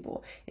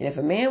valuable. And if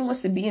a man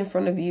wants to be in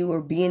front of you or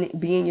be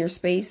in your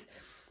space,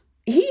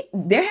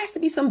 there has to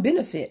be some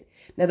benefit.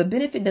 Now, the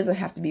benefit doesn't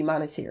have to be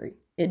monetary.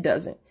 It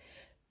doesn't.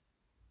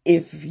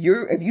 If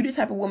you're the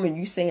type of woman,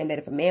 you saying that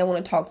if a man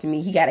want to talk to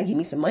me, he got to give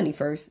me some money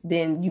first,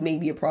 then you may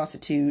be a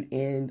prostitute,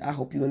 and I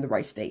hope you're in the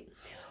right state.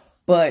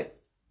 But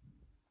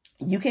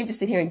you can't just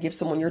sit here and give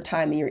someone your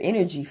time and your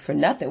energy for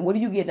nothing. What are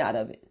you getting out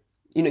of it?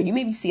 You know, you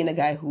may be seeing a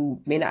guy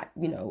who may not,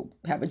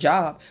 have a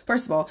job.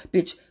 First of all,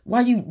 bitch, why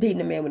are you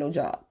dating a man with no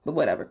job? But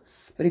whatever.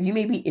 But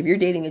if you're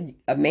dating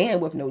a man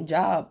with no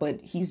job,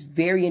 but he's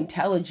very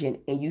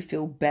intelligent and you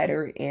feel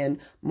better and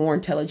more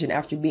intelligent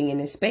after being in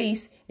his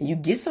space and you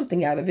get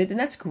something out of it, then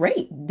that's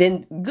great.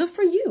 Then good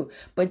for you.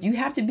 But you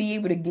have to be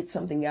able to get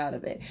something out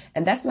of it.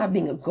 And that's not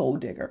being a gold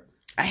digger.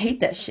 I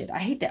hate that shit. I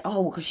hate that.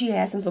 Oh, because she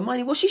asking for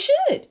money. Well, she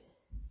should.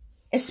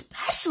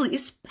 Especially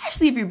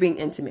if you're being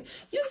intimate.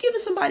 You've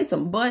given somebody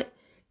some butt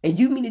and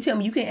you mean to tell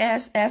me you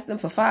can't ask them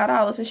for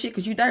 $5 and shit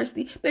because you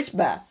thirsty? Bitch,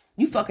 bye.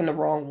 You fucking the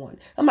wrong one.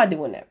 I'm not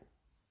doing that.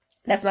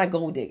 That's not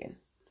gold digging.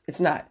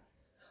 It's not.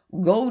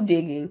 Gold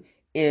digging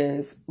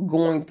is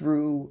going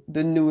through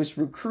the newest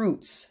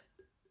recruits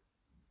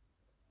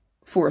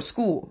for a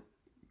school.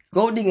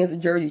 Gold digging is a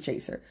jersey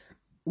chaser.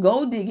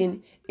 Gold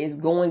digging is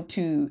going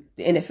to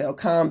the NFL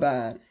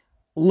Combine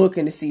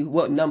looking to see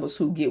what numbers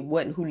who get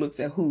what and who looks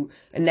at who,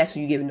 and that's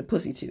who you're giving the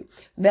pussy to.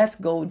 That's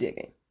gold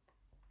digging.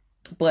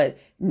 But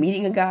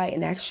meeting a guy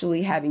and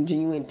actually having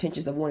genuine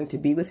intentions of wanting to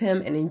be with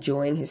him and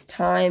enjoying his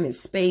time, his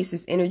space,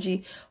 his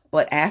energy,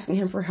 but asking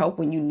him for help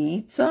when you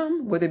need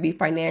some, whether it be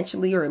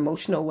financially or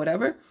emotional or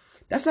whatever,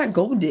 that's not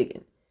gold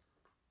digging.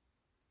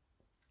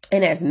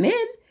 And as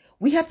men,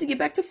 we have to get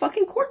back to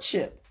fucking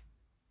courtship.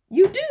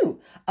 You do.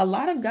 A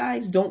lot of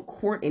guys don't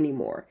court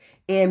anymore.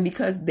 And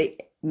because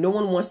no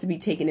one wants to be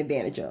taken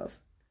advantage of.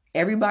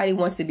 Everybody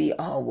wants to be,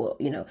 oh,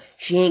 well,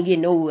 she ain't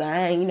getting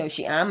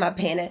I'm not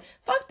paying that.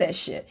 Fuck that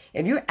shit.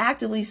 If you're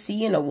actively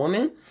seeing a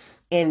woman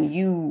and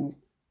you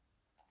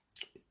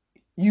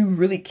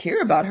really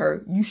care about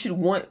her, you should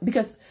want,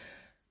 because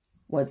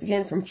once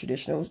again, from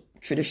traditional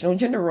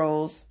gender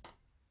roles,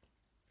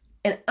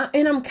 and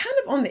I'm kind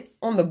of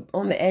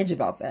on the edge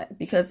about that,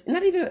 because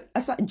not even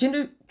aside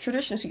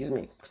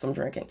because I'm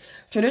drinking.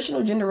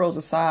 Traditional gender roles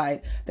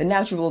aside, the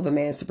natural role of a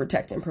man is to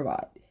protect and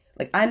provide.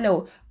 Like, I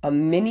know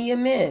many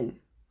men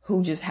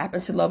who just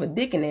happen to love a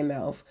dick in their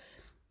mouth,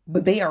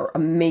 but they are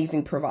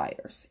amazing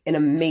providers and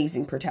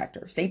amazing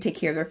protectors. They take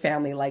care of their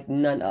family like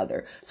none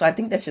other. So I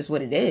think that's just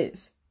what it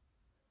is.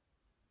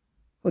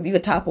 Whether you a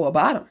top or a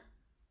bottom.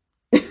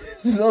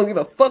 They don't give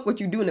a fuck what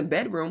you do in the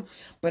bedroom.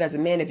 But as a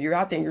man, if you're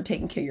out there and you're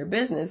taking care of your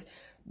business,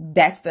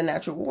 that's the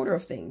natural order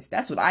of things.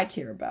 That's what I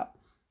care about.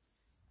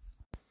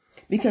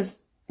 Because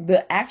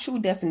the actual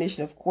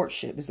definition of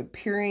courtship is a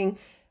period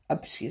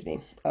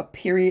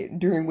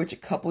during which a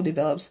couple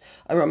develops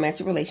a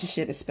romantic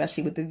relationship,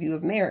 especially with the view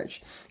of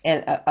marriage.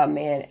 And a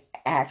man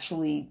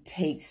actually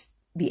takes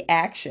the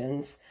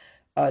actions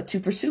to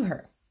pursue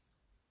her.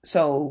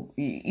 So,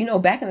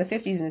 back in the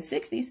 50s and the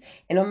 60s,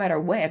 and no matter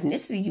what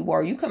ethnicity you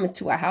are, you come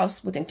into a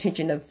house with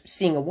intention of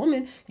seeing a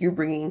woman, you're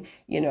bringing,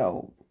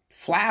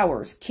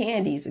 flowers,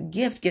 candies, a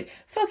gift.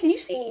 Fucking,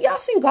 y'all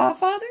seen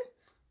Godfather?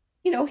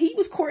 He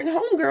was courting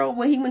homegirl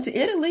when he went to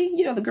Italy,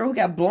 the girl who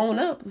got blown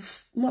up,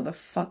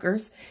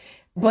 motherfuckers.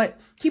 But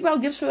he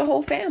brought gifts for the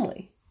whole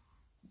family.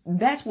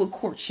 That's what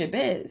courtship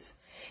is.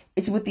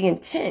 It's with the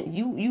intent.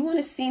 You want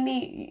to see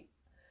me,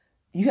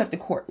 you have to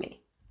court me.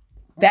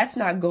 That's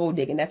not gold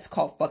digging. That's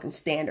called fucking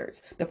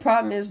standards. The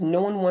problem is no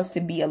one wants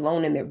to be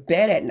alone in their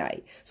bed at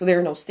night. So there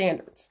are no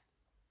standards.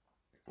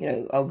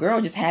 A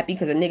girl just happy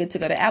because a nigga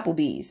took her to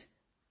Applebee's.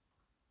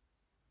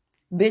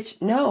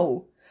 Bitch,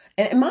 no.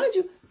 And mind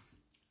you,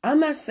 I'm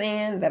not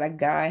saying that a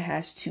guy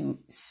has to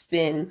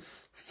spend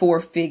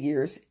 4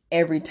 figures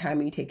every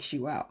time he takes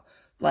you out.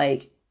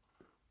 Like,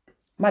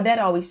 my dad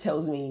always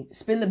tells me,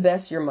 spend the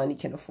best your money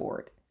can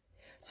afford.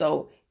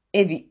 So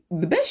if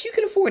the best you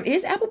can afford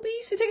is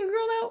Applebee's to take a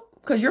girl out,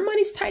 because your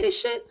money's tight as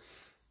shit,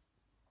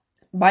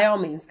 by all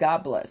means,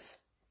 God bless.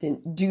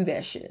 Then do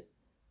that shit.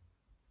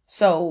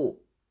 So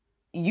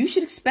you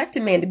should expect a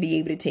man to be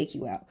able to take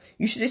you out.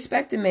 You should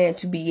expect a man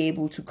to be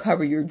able to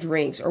cover your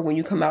drinks, or when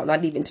you come out,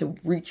 not even to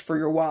reach for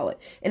your wallet.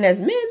 And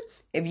as men,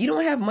 if you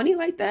don't have money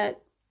like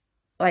that,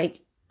 like,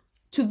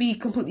 to be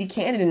completely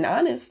candid and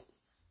honest,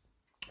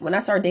 when I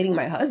started dating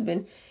my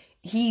husband,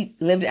 he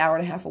lived an hour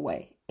and a half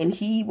away, and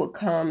he would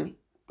come,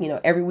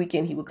 every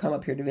weekend he would come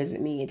up here to visit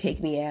me and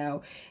take me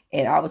out,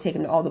 and I would take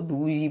him to all the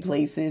bougie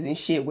places and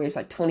shit where it's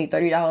like $20,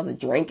 $30 a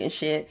drink and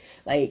shit.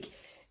 Like,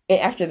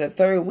 and after the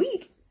 3rd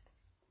week,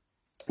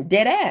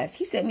 dead ass,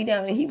 he sat me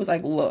down and he was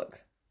like,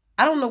 look,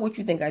 I don't know what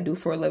you think I do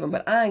for a living,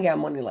 but I ain't got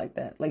money like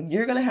that. Like,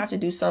 you're going to have to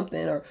do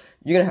something, or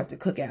you're going to have to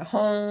cook at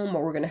home,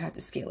 or we're going to have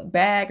to scale it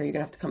back, or you're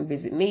going to have to come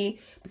visit me,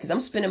 because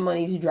I'm spending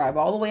money to drive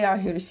all the way out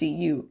here to see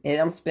you,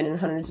 and I'm spending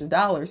hundreds of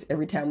dollars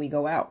every time we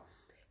go out.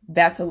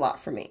 That's a lot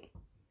for me.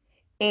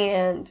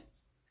 And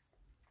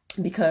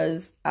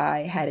because I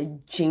had a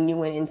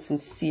genuine and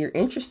sincere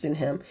interest in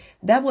him,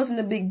 that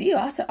wasn't a big deal.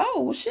 I said,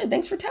 oh, well, shit,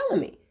 thanks for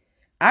telling me.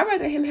 I'd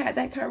rather him had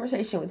that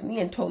conversation with me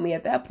and told me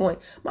at that point.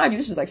 Mind you,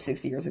 this was like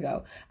 6 years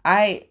ago.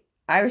 I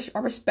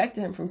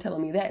respected him from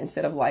telling me that,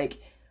 instead of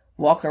like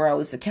walking around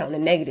with this account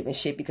in negative and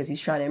shit because he's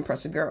trying to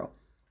impress a girl.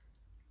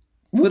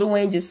 Lil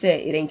Wayne just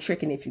said, it ain't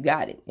tricking if you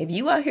got it. If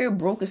you out here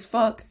broke as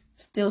fuck,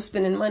 still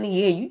spending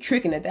money, yeah, you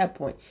tricking at that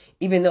point.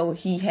 Even though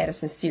he had a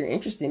sincere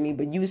interest in me,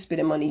 but you was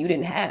spending money you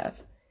didn't have.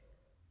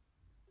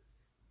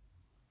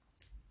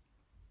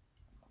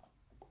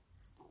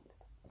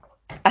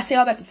 I say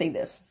all that to say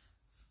this.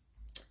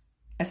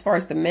 As far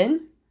as the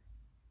men,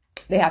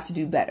 they have to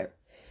do better.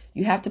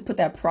 You have to put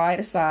that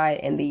pride aside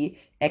and the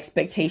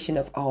expectation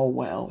of, oh,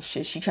 well,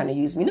 shit, she trying to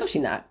use me. No, she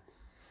not.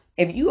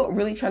 If you are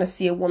really trying to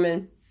see a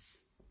woman,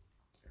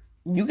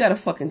 you gotta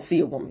fucking see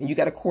a woman. You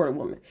gotta court a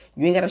woman.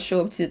 You ain't gotta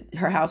show up to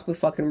her house with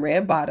fucking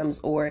red bottoms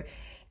or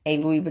a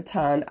Louis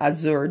Vuitton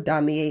Azur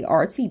Damier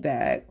artsy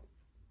bag.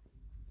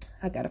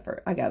 I got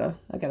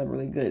a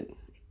really good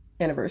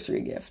anniversary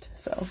gift,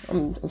 so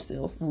I'm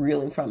still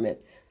reeling from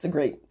it. It's a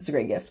great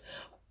gift.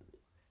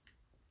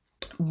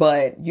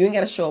 But you ain't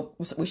gotta show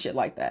up with shit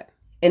like that.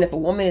 And if a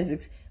woman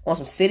is on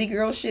some city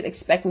girl shit,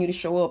 expecting you to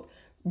show up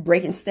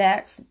breaking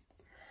stacks,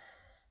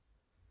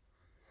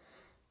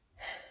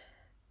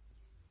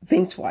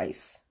 think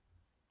twice.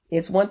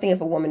 It's one thing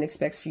if a woman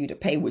expects for you to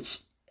pay, which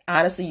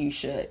honestly you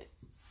should.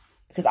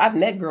 Because I've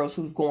met girls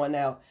who've gone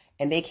out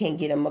and they can't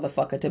get a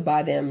motherfucker to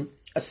buy them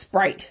a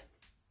Sprite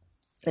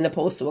as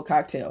opposed to a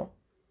cocktail.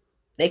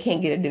 They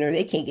can't get a dinner.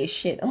 They can't get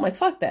shit. I'm like,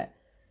 fuck that.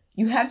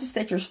 You have to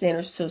set your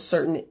standards to a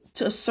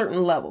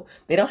certain level.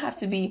 They don't have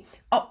to be.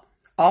 Oh,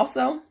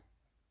 also,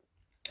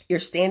 your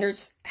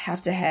standards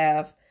have to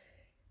have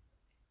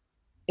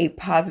a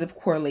positive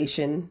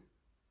correlation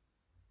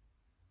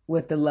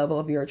with the level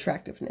of your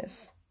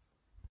attractiveness.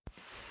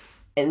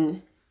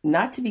 And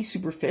not to be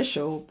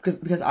superficial,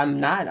 because I'm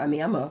not. I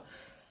mean, I'm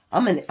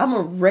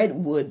a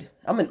redwood.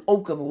 I'm an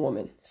oak of a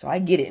woman, so I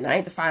get it. And I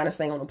ain't the finest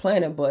thing on the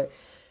planet, but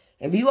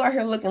if you are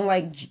here looking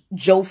like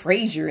Joe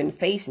Frazier in the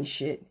face and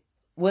shit,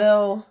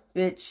 well,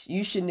 bitch,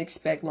 you shouldn't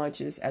expect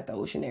lunches at the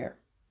Oceanaire.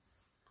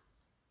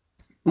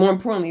 More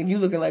importantly, if you're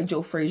looking like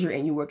Joe Frazier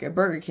and you work at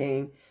Burger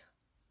King,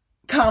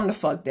 calm the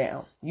fuck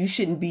down. You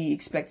shouldn't be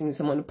expecting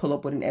someone to pull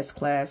up with an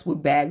S-Class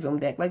with bags on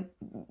deck. Like,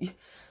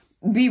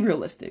 be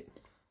realistic.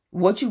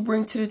 What you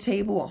bring to the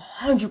table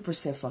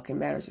 100% fucking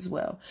matters as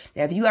well.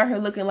 Now, if you out here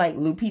looking like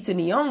Lupita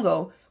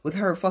Nyong'o with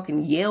her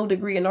fucking Yale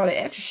degree and all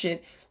that extra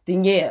shit,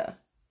 then yeah,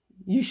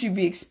 you should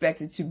be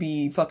expected to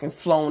be fucking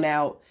flown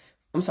out.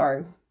 I'm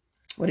sorry,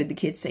 what did the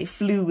kids say?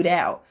 Flued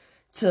out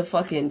to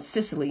fucking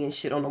Sicily and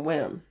shit on a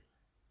whim.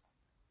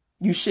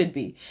 You should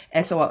be.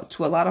 And so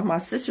to a lot of my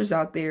sisters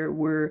out there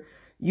where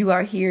you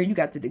are here, you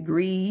got the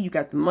degree, you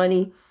got the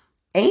money,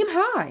 aim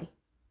high.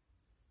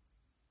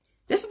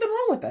 There's nothing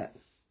wrong with that.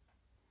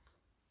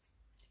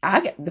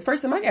 The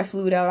first time I got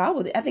flued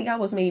out, I think I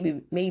was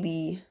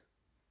maybe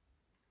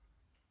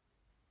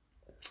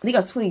I think I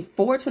was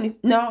 24, 20,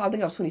 no, I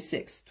think I was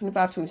 26,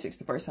 25, 26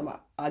 the first time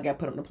I got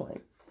put on the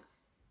plane.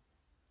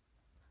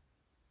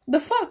 The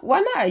fuck?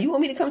 Why not? You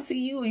want me to come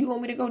see you? Or you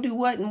want me to go do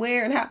what and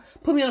where and how?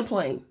 Put me on a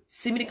plane.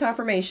 Send me the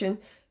confirmation.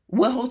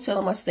 What hotel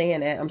am I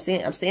staying at? I'm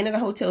staying at a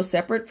hotel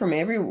separate from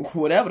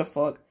whatever the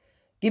fuck.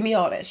 Give me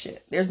all that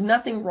shit. There's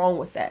nothing wrong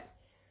with that.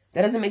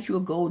 That doesn't make you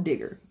a gold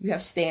digger. You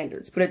have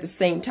standards. But at the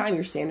same time,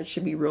 your standards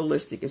should be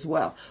realistic as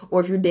well.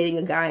 Or if you're dating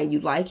a guy and you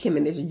like him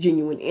and there's a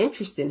genuine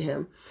interest in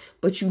him,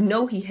 but you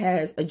know he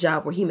has a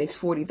job where he makes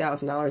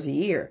 $40,000 a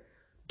year,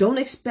 don't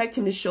expect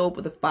him to show up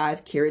with a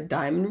 5-carat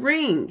diamond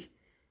ring.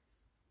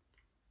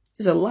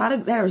 There's a lot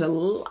of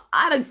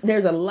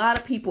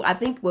people. I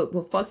think what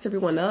fucks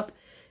everyone up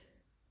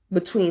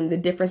between the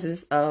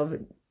differences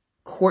of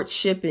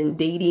courtship and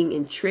dating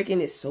and tricking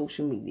is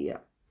social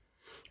media.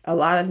 A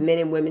lot of men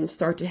and women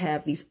start to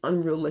have these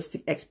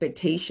unrealistic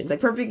expectations. Like,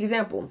 perfect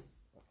example,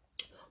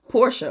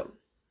 Portia.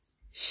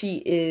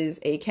 She is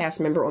a cast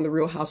member on The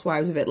Real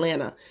Housewives of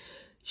Atlanta.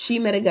 She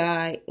met a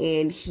guy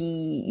and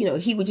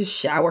he would just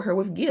shower her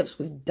with gifts,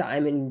 with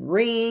diamond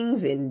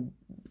rings and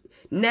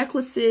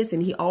necklaces.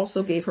 And he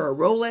also gave her a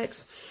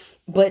Rolex.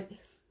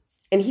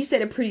 And he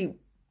said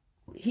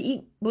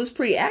he was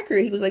pretty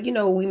accurate. He was like,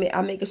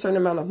 I make a certain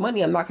amount of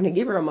money. I'm not going to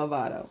give her a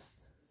Movado.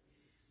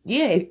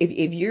 Yeah,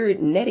 if you're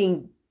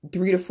netting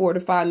 $3 to $4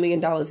 to $5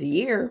 million a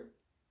year,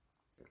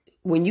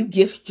 when you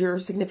gift your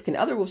significant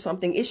other with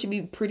something, it should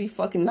be pretty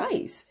fucking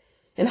nice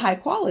and high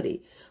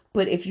quality.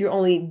 But if you're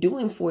only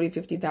doing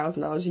 $40,000,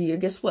 $50,000 a year,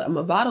 guess what? A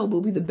Movado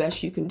will be the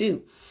best you can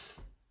do.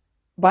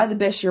 Buy the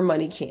best your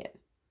money can.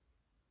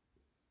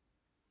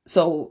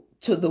 So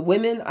to the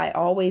women, I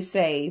always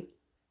say,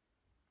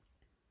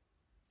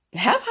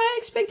 have high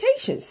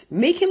expectations.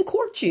 Make him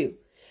court you.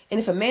 And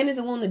if a man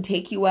isn't willing to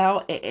take you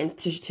out and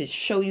to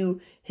show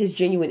you his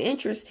genuine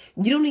interest,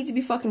 you don't need to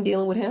be fucking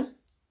dealing with him.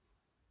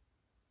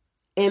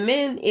 And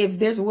men, if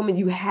there's a woman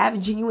you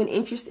have genuine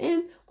interest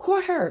in,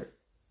 court her.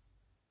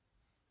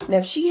 Now,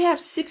 if she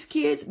has 6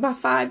 kids by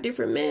 5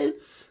 different men,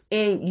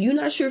 and you're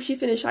not sure if she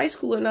finished high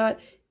school or not,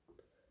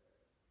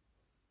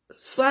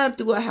 slide up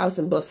through her house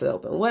and bust it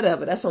open.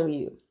 Whatever, that's on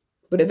you.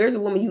 But if there's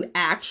a woman you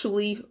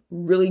actually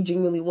really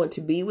genuinely want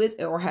to be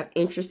with or have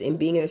interest in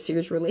being in a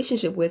serious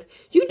relationship with,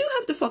 you do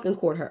have to fucking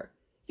court her.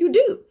 You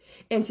do.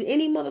 And to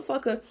any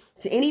motherfucker,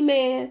 to any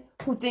man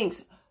who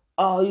thinks,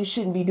 oh, you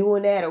shouldn't be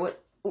doing that, or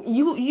what,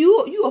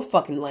 you a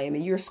fucking lame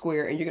and you're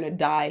square and you're gonna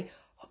die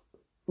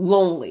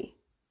lonely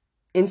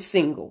and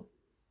single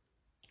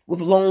with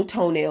long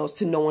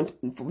toenails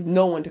with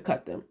no one to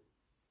cut them.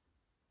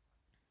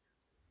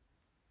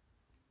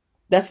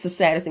 That's the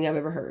saddest thing I've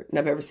ever heard and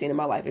I've ever seen in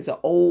my life. It's an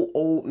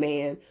old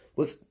man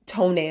with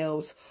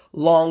toenails,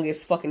 long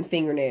as fucking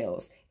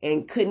fingernails,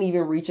 and couldn't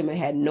even reach him and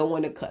had no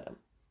one to cut him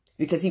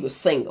because he was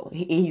single.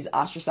 He's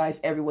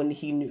ostracized everyone that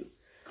he knew.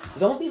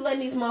 Don't be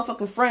letting these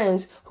motherfucking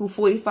friends who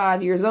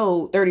 45 years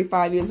old,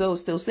 35 years old,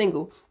 still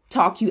single,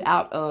 talk you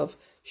out of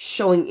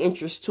showing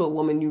interest to a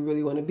woman you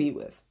really want to be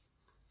with.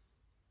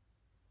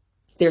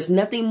 There's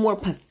nothing more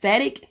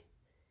pathetic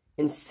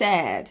and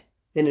sad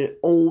than an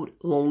old,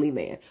 lonely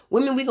man.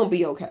 Women, we gonna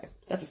be okay.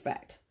 That's a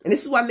fact. And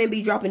this is why men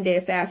be dropping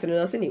dead faster than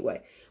us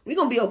anyway. We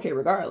gonna be okay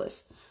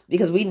regardless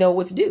because we know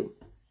what to do.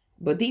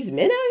 But these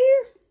men out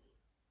here,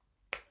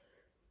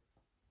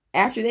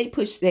 after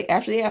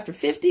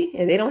 50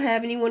 and they don't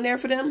have anyone there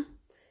for them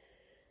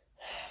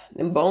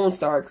bones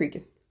start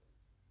creaking.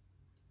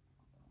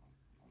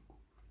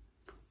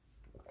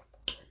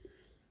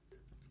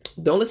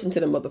 Don't listen to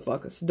them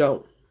motherfuckers.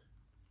 Don't.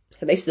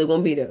 They still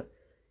gonna be there.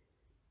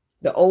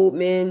 The old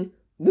men,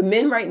 the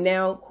men right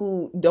now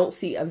who don't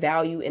see a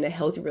value in a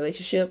healthy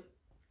relationship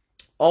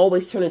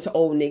always turn into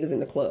old niggas in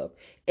the club.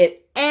 And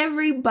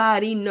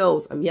everybody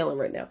knows, I'm yelling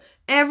right now,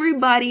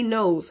 everybody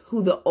knows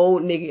who the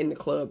old nigga in the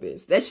club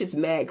is. That shit's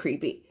mad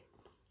creepy.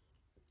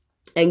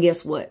 And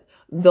guess what?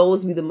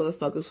 Those be the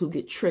motherfuckers who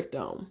get tricked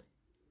on.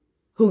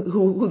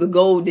 Who the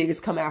gold diggers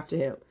come after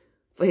him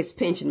for his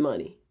pension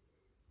money.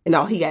 And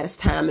all he got is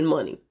time and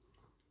money.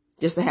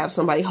 Just to have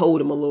somebody hold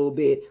him a little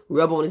bit,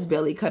 rub on his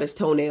belly, cut his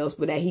toenails,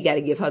 but now he got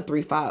to give her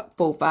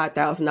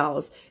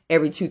 $5,000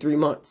 every 2-3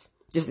 months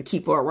just to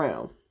keep her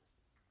around.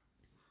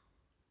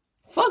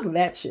 Fuck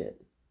that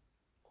shit.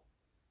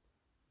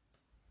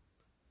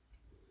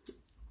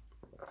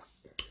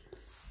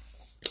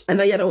 I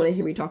know y'all don't want to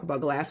hear me talk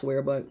about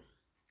glassware, but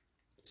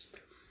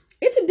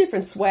it's a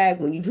different swag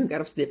when you drink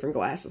out of different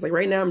glasses. Like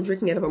right now, I'm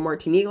drinking out of a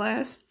martini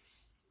glass,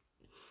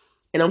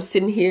 and I'm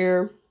sitting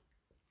here,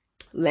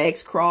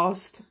 legs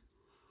crossed,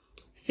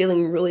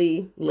 feeling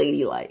really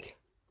ladylike.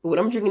 But when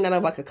I'm drinking out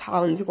of like a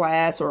Collins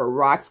glass or a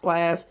rocks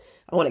glass,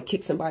 I want to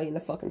kick somebody in the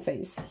fucking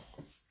face.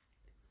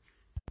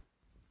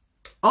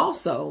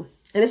 Also,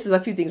 and this is a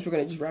few things, we're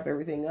going to just wrap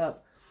everything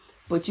up,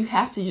 but you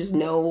have to just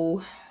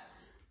know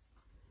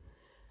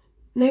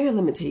your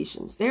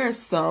limitations. There are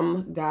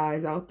some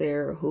guys out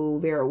there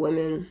who, there are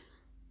women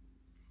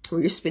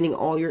where you're spending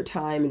all your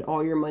time and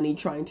all your money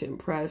trying to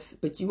impress,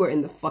 but you are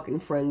in the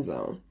fucking friend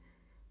zone.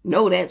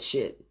 Know that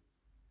shit.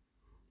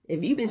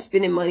 If you've been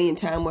spending money and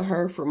time with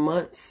her for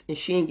months and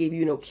she ain't give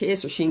you no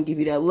kiss or she ain't give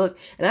you that look,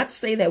 and not to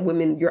say that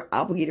women, you're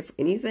obligated for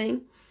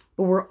anything,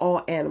 but we're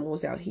all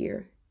animals out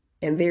here.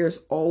 And there's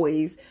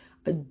always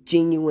a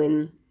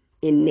genuine,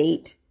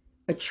 innate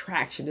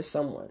attraction to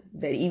someone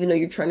that even though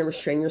you're trying to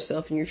restrain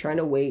yourself and you're trying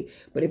to wait,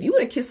 but if you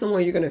want to kiss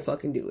someone, you're going to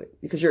fucking do it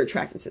because you're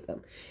attracted to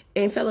them.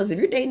 And fellas, if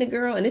you're dating a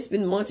girl and it's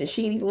been months and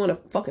she ain't even want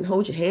to fucking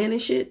hold your hand and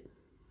shit,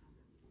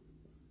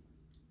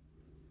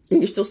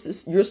 and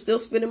you're still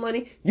spending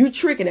money, you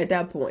tricking at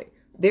that point.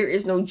 There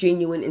is no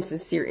genuine and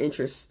sincere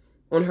interest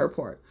on her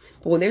part.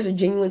 But when there's a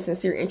genuine,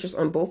 sincere interest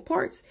on both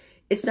parts,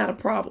 it's not a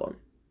problem.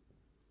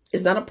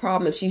 It's not a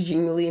problem if she's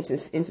genuinely and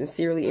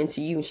sincerely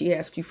into you and she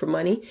asks you for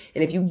money.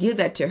 And if you give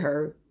that to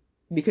her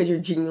because you're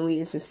genuinely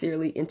and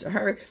sincerely into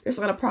her, there's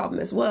not a problem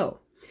as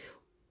well.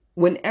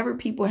 Whenever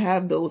people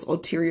have those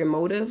ulterior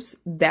motives,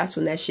 that's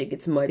when that shit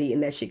gets muddy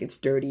and that shit gets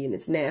dirty and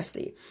it's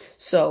nasty.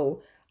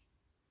 So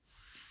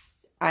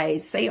I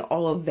say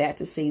all of that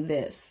to say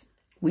this.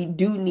 We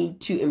do need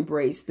to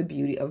embrace the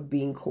beauty of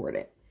being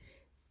courted.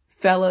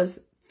 Fellas,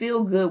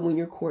 feel good when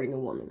you're courting a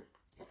woman.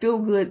 Feel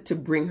good to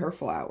bring her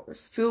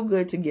flowers. Feel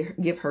good to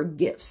give her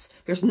gifts.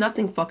 There's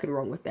nothing fucking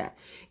wrong with that.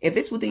 If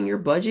it's within your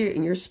budget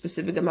and your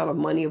specific amount of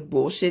money of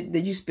bullshit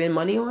that you spend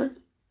money on,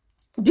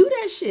 do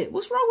that shit.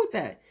 What's wrong with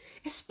that?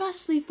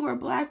 Especially for a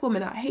black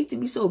woman. I hate to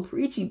be so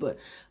preachy, but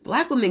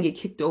black women get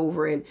kicked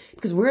over, and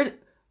because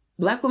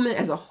black women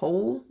as a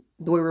whole,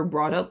 the way we're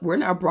brought up, we're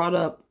not brought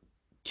up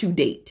to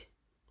date.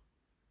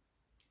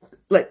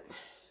 Like,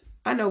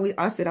 I know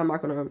I said I'm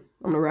gonna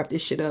wrap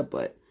this shit up,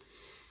 but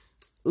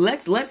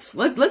let's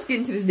get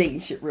into this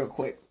dating shit real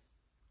quick.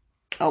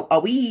 Oh, are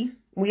we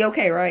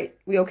okay, right?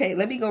 We okay?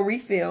 Let me go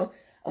refill.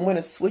 I'm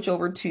gonna switch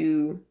over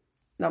to.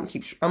 No,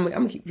 I'm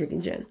gonna keep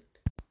drinking gin.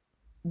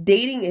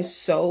 Dating is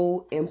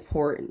so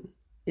important.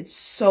 It's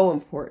so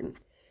important.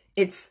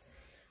 It's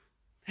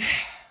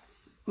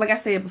like I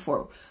said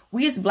before.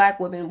 We as black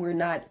women, we're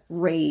not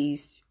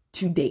raised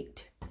to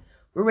date.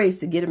 We're raised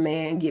to get a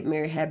man, get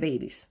married, have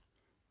babies.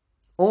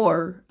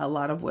 Or a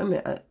lot of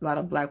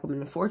black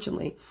women,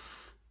 unfortunately,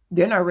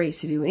 they're not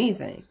raised to do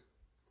anything.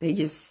 They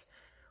just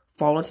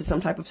fall into some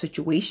type of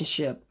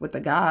situationship with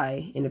a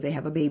guy, and if they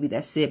have a baby,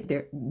 that's it.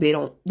 They're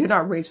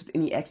not raised with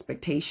any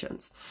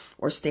expectations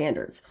or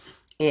standards,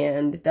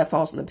 and that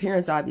falls on the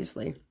parents,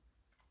 obviously.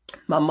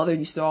 My mother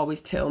used to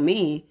always tell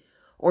me,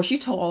 or she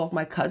told all of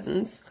my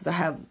cousins, because I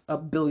have a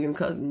billion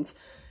cousins,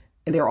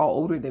 and they're all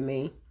older than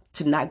me,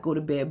 to not go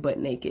to bed butt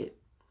naked.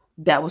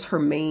 That was her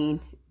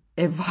main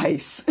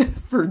advice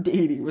for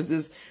dating, was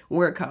just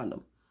wear a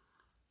condom.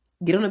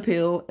 Get on a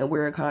pill and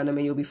wear a condom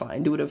and you'll be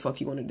fine. Do whatever the fuck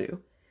you want to do.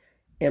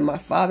 And my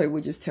father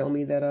would just tell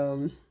me that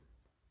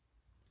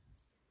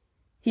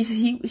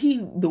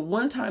he the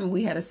one time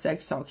we had a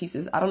sex talk, he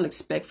says, I don't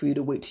expect for you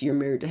to wait till you're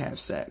married to have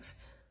sex.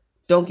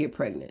 Don't get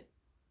pregnant.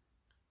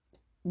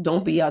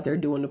 Don't be out there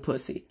doing the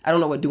pussy. I don't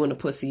know what doing the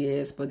pussy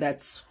is, but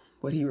that's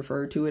what he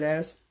referred to it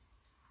as,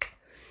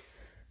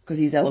 because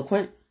he's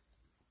eloquent.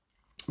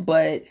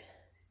 But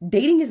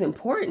dating is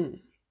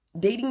important.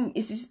 Dating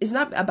it's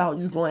not about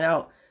just going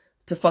out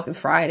to fucking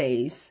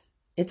Fridays.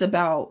 It's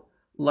about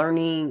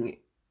learning.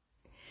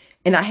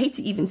 And I hate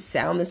to even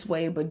sound this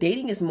way, but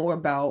dating is more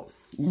about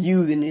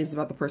you than it is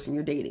about the person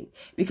you're dating,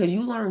 because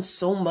you learn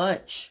so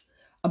much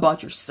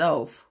about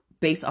yourself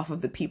based off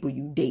of the people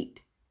you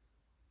date.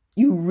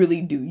 You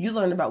really do. You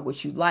learn about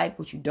what you like,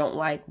 what you don't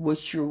like,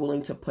 what you're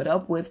willing to put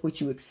up with,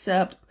 what you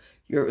accept,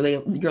 your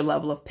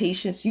level of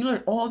patience. You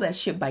learn all that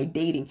shit by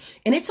dating.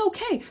 And it's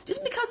okay.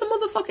 Just because a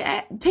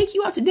motherfucker take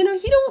you out to dinner,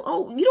 you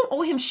don't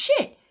owe him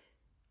shit.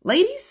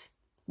 Ladies,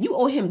 you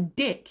owe him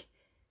dick.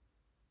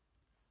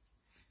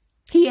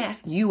 He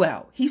asked you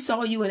out. He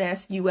saw you and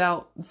asked you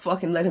out.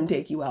 Fucking let him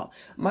take you out.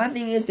 My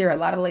thing is, there are a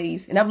lot of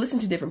ladies, and I've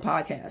listened to different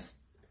podcasts,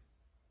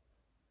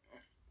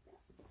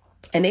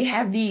 and they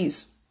have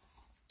these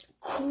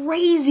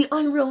crazy,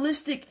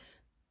 unrealistic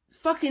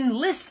fucking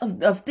lists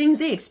of things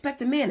they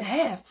expect a man to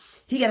have.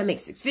 He got to make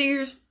 6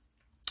 figures.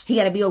 He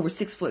got to be over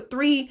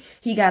 6'3".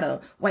 He got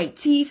a white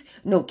teeth,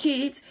 no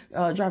kids,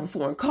 drive a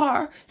foreign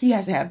car. He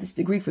has to have this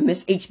degree from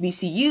Miss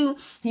HBCU.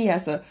 He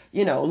has to,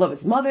 love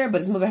his mother, but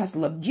his mother has to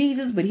love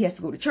Jesus, but he has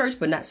to go to church,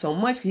 but not so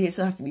much, because he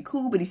still has to be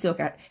cool, but he still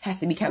has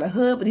to be kind of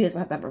hood, but he doesn't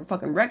have to have a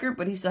fucking record,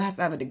 but he still has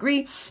to have a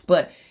degree,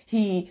 but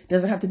he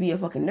doesn't have to be a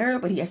fucking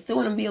nerd, but he still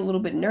want to be a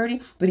little bit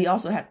nerdy, but he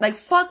also has,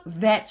 fuck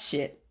that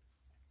shit.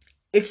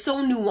 It's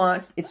so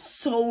nuanced. It's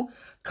so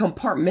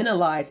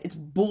compartmentalized. It's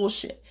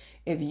bullshit.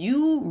 If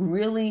you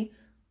really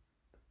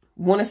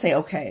want to say,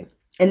 okay,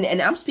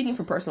 and I'm speaking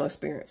from personal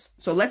experience,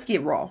 so let's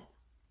get raw.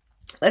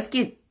 Let's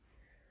get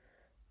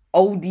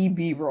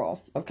ODB raw,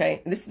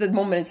 okay? This is the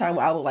moment in time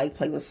where I would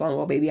play the song,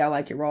 "Oh Baby, I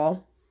Like It Raw."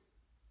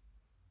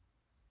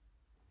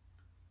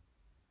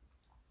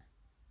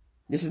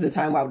 This is the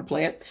time where I would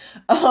play it.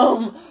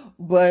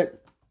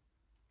 But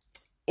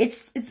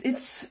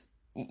it's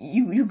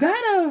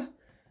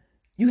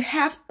you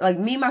have,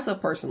 me, myself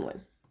personally,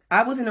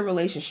 I was in a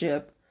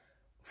relationship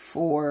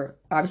for,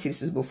 obviously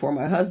this is before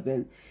my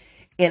husband,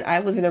 and I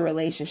was in a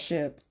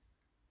relationship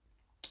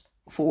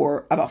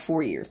for about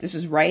 4 years. This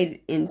was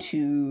right out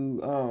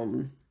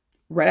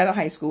of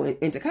high school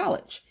into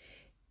college.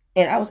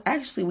 And I was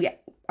actually,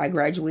 I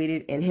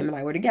graduated and him and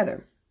I were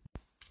together.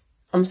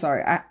 I'm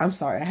sorry, I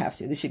have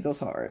to. This shit goes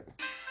hard.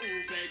 Ooh,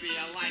 baby,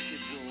 I like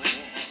it raw.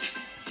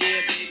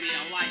 Yeah, baby,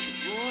 I like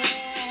it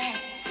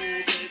raw.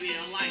 Ooh, baby,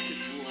 I like it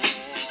raw.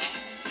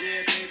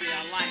 Yeah, baby,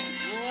 I like it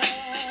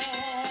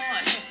raw.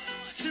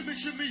 Shimmy,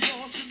 shimmy,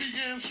 y'all, shimmy,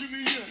 yeah,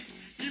 shimmy, yeah.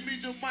 Give me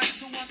the mic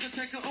so I can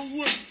take it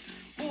away.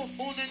 Off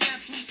on the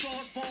natural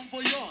charge, bon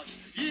voyage.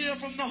 Yeah,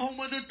 from the home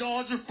of the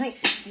Dodger Brooklyn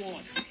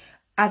squad.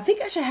 I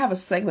think I should have a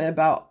segment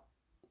about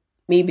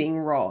me being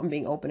raw and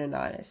being open and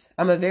honest.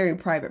 I'm a very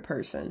private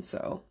person,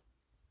 so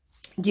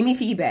give me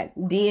feedback.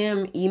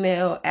 DM,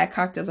 email, at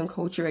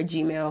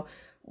cocktailsandculture@gmail.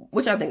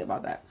 What y'all think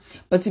about that?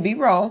 But to be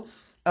raw,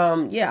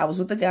 I was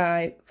with a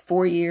guy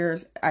 4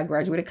 years. I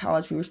graduated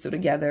college. We were still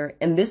together.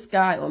 And this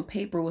guy on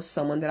paper was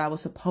someone that I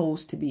was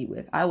supposed to be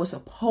with. I was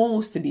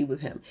supposed to be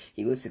with him.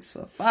 He was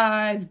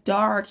 6'5",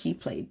 dark. He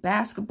played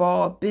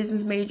basketball,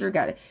 business major.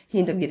 He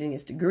ended up getting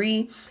his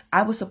degree.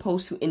 I was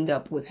supposed to end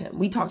up with him.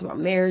 We talked about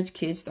marriage,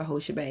 kids, the whole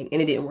shebang,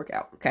 and it didn't work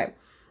out. Okay.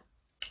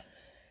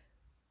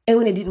 And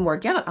when it didn't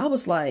work out, I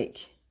was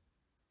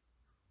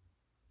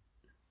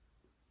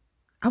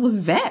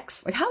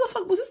vexed. How the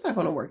fuck was this not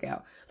going to work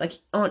out?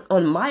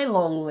 On my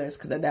long list,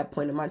 because at that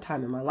point in my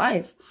time in my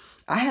life,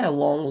 I had a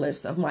long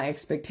list of my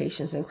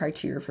expectations and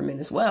criteria for men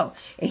as well.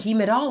 And he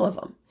met all of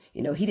them.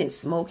 He didn't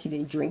smoke, he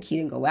didn't drink, he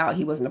didn't go out,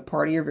 he wasn't a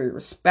partier, very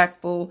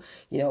respectful,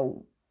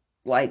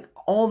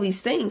 all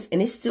these things.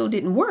 And it still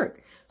didn't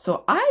work.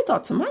 So I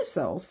thought to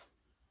myself,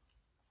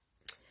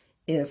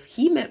 if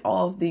he met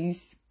all of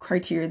these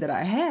criteria that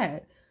I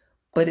had,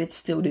 but it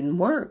still didn't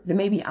work, then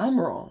maybe I'm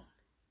wrong.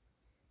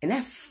 And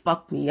that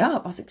fucked me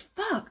up. I was like,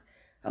 fuck.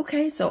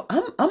 Okay, so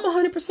I'm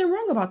 100%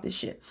 wrong about this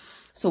shit.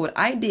 So what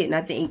I did, and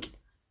I think,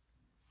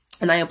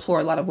 and I implore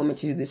a lot of women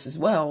to do this as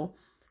well,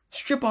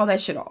 strip all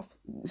that shit off.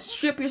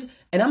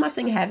 And I'm not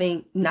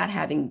saying not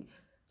having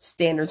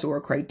standards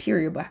or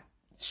criteria, but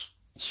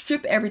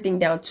strip everything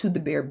down to the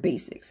bare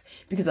basics.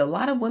 Because a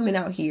lot of women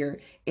out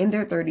here in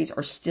their 30s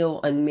are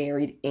still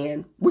unmarried,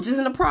 and which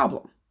isn't a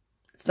problem.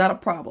 It's not a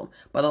problem.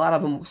 But a lot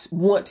of them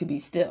want to be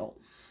still.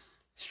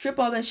 Strip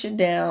all that shit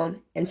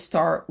down and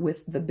start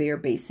with the bare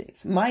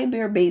basics. My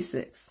bare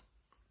basics.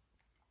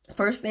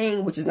 First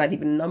thing, which is not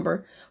even a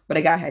number, but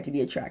a guy had to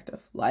be attractive.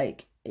 I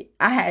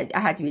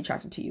had to be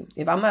attracted to you.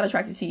 If I'm not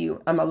attracted to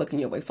you, I'm not looking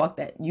your way. Fuck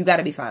that. You got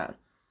to be fine.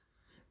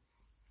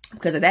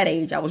 Because at that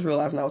age, I was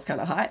realizing I was kind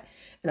of hot.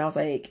 And I was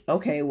like,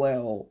 okay,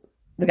 well,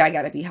 the guy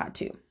got to be hot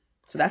too.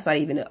 So that's not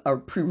even a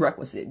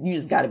prerequisite. You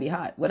just got to be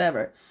hot.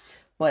 Whatever.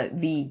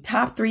 But the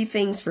top 3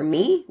 things for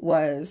me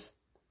was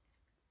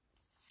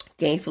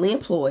gainfully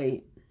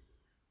employed,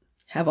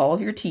 have all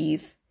of your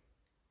teeth,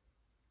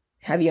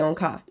 have your own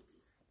car.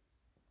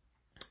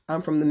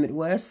 I'm from the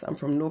Midwest. I'm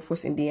from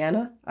Northwest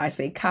Indiana. I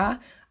say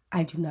car.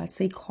 I do not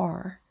say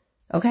car.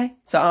 Okay?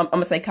 So I'm going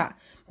to say car.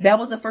 That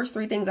was the first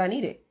 3 things I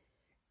needed.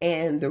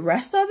 And the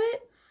rest of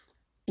it,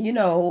 you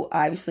know,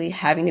 obviously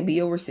having to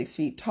be over 6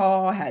 feet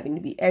tall, having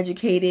to be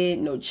educated,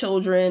 no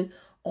children,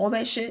 all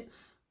that shit,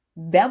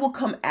 that will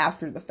come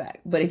after the fact.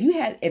 But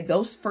if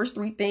those first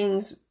 3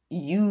 things,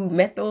 you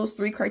met those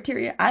 3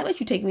 criteria, I'd let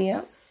you take me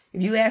out.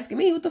 If you asking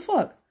me, what the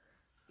fuck?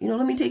 You know,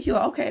 let me take you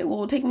out. Okay,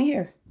 well, take me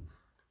here.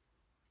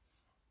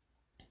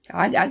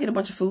 I get a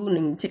bunch of food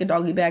and take a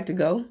doggy bag to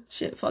go.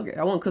 Shit, fuck it.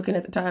 I wasn't cooking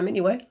at the time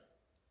anyway.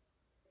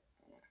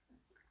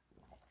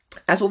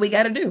 That's what we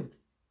got to do.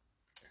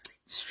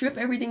 Strip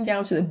everything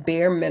down to the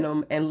bare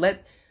minimum and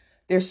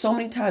there's so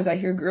many times I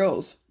hear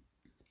girls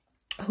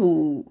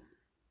who,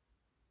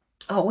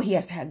 oh, he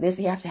has to have this,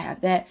 he has to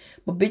have that.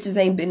 But bitches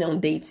ain't been on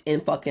dates in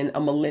fucking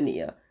a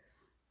millennia,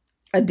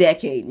 a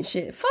decade and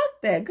shit.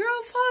 Fuck that, girl.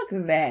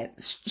 Fuck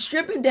that.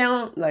 Strip it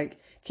down. Like,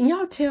 can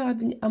y'all tell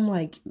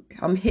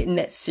I'm hitting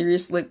that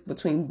serious lick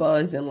between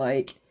buzzed and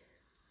like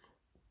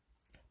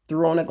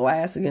throwing a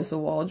glass against the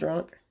wall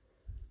drunk?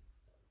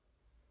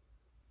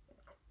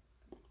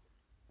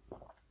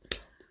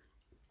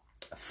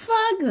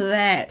 Fuck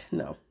that.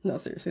 No,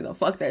 seriously, no.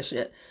 Fuck that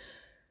shit.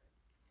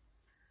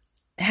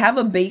 Have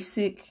a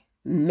basic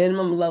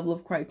minimum level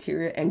of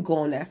criteria and go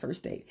on that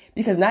first date.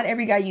 Because not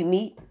every guy you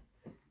meet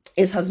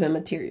is husband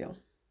material.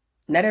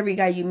 Not every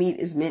guy you meet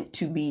is meant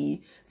to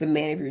be the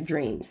man of your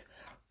dreams.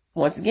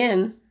 Once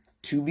again,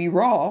 to be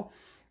raw,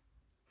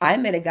 I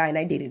met a guy and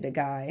I dated a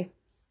guy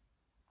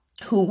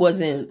who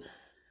wasn't,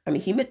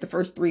 he met the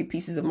first 3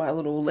 pieces of my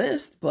little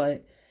list,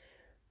 but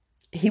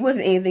he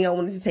wasn't anything I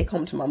wanted to take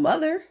home to my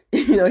mother.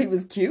 You know, he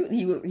was cute.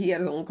 He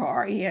had his own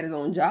car. He had his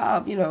own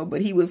job, you know,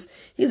 but he's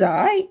all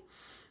right.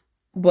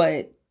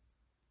 But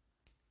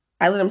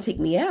I let him take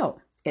me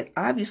out. And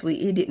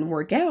obviously it didn't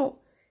work out.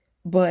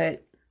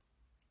 But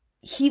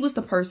he was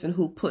the person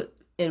who put,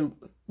 and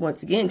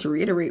once again, to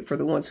reiterate for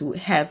the ones who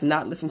have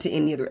not listened to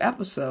any other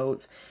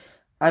episodes,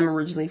 I'm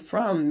originally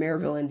from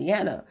Maryville,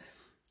 Indiana.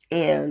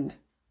 And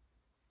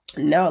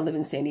now I live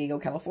in San Diego,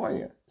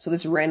 California. So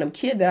this random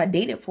kid that I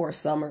dated for a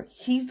summer,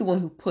 he's the one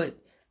who put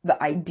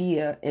the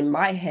idea in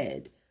my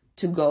head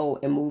to go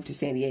and move to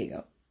San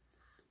Diego.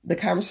 The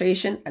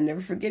conversation, I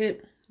never forget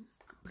it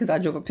because I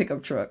drove a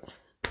pickup truck.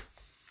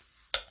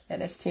 That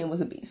S10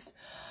 was a beast.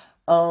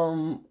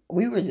 I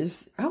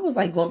was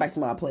like going back to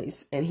my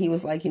place and he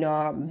was like, you know,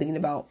 I'm thinking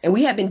about, and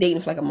we had been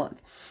dating for like a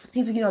month.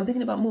 He's like, you know, I'm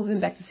thinking about moving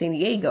back to San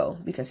Diego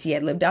because he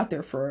had lived out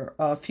there for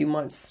a few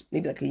months,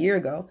 maybe like a year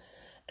ago.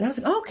 And I was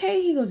like,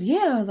 okay. He goes,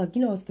 yeah. I was like,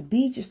 you know, it's the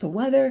beach, it's the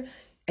weather.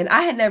 And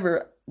I had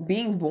never,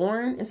 being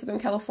born in Southern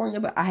California,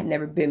 but I had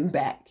never been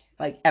back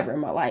like ever in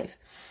my life.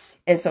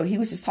 And so he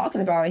was just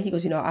talking about it. He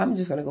goes, you know, I'm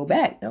just going to go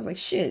back. And I was like,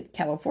 shit,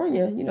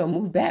 California, you know,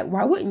 move back.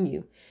 Why wouldn't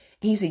you?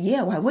 And he said,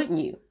 yeah, why wouldn't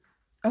you?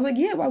 I was like,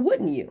 yeah, why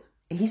wouldn't you?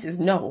 And he says,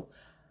 no,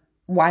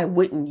 why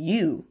wouldn't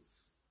you?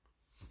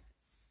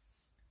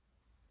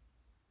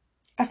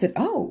 I said,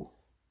 oh,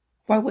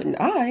 why wouldn't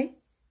I?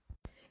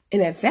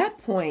 And at that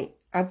point,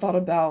 I thought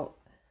about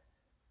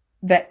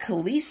that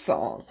Khalees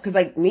song. Because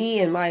like me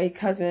and my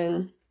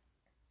cousin,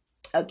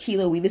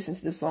 Akila, we listened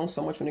to this song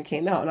so much when it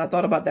came out. And I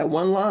thought about that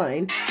one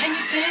line. And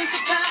you think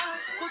about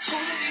what's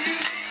going to be,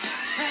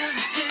 it's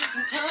relatives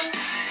and close.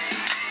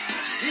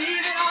 Just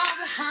leave it all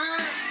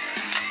behind.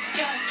 You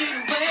gotta get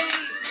away.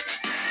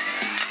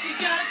 You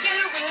gotta get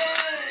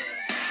away.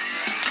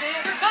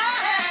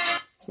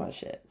 Everybody. It's my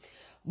shit.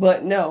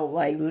 But no,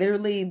 like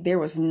literally there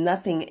was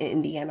nothing in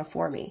Indiana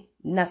for me.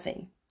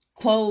 Nothing.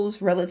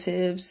 Clothes,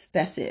 relatives,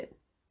 that's it.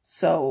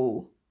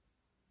 So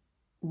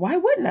why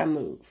wouldn't I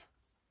move?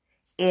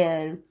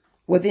 And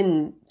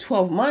within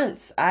 12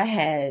 months, I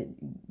had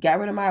got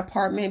rid of my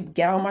apartment,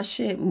 got all my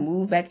shit,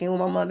 moved back in with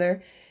my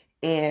mother,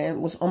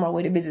 and was on my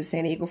way to visit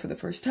San Diego for the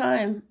first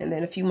time. And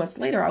then a few months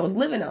later, I was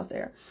living out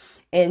there.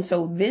 And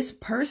so this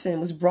person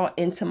was brought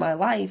into my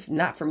life,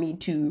 not for me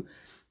to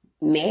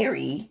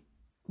marry,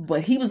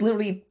 but he was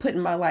literally put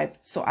in my life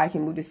so I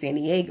can move to San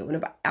Diego. And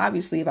if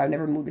I've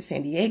never moved to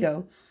San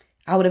Diego,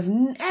 I would have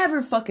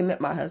never fucking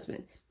met my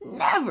husband.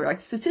 Never.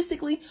 Like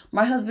statistically,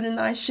 my husband and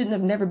I shouldn't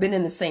have never been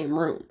in the same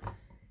room.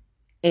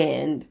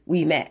 And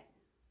we met.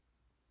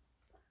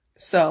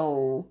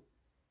 So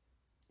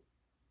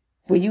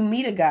when you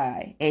meet a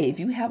guy, and if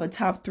you have a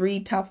top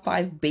 3, top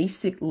 5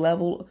 basic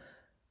level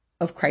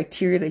of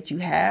criteria that you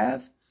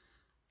have,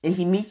 and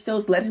he meets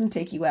those, let him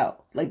take you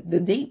out. Like the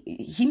date,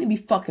 he may be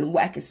fucking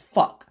whack as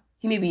fuck.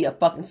 He may be a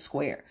fucking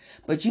square.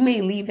 But you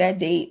may leave that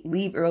date,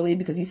 leave early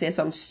because he said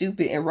something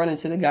stupid and run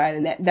into the guy,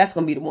 and that's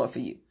going to be the one for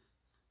you.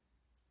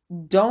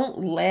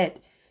 Don't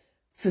let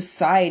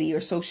society or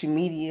social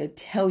media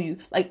tell you,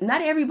 like,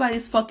 not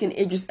everybody's fucking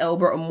Idris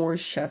Elba or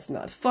Morris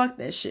Chestnut. Fuck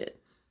that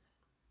shit.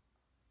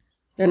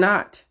 They're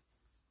not.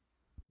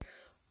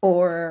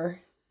 Or,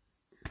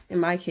 in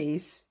my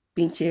case,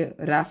 Pinche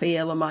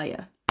Rafael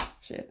Amaya.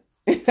 Shit.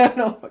 I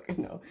don't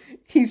fucking know.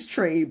 He's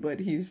Trey, but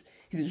he's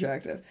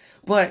attractive.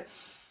 But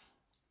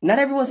not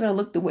everyone's going to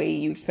look the way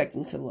you expect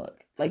them to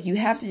look. Like, you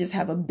have to just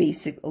have a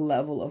basic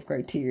level of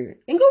criteria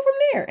and go from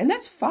there. And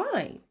that's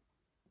fine.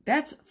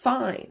 That's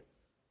fine.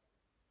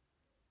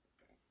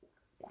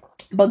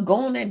 But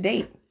go on that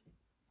date.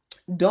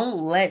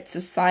 Don't let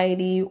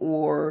society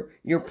or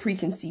your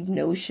preconceived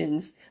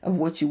notions of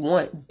what you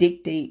want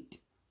dictate,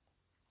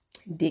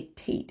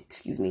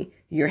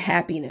 your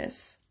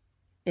happiness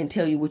and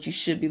tell you what you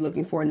should be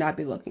looking for and not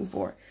be looking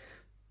for.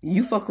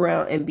 You fuck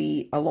around and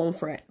be alone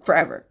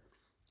forever.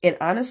 And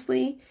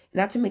honestly,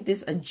 not to make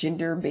this a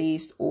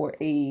gender-based or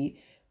a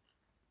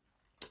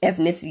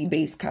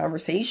ethnicity-based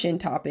conversation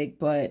topic,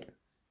 but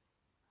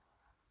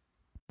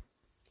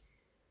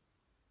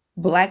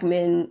Black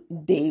men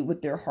date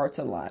with their hearts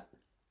a lot.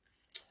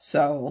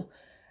 So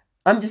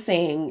I'm just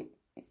saying,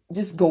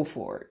 just go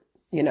for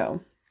it,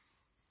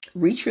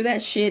 Reach for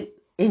that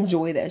shit,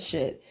 enjoy that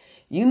shit.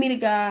 You meet a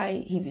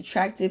guy, he's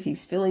attractive,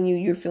 he's feeling you,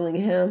 you're feeling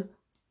him.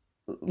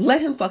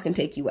 Let him fucking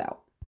take you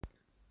out.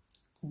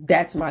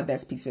 That's my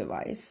best piece of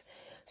advice.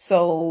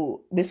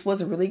 So this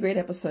was a really great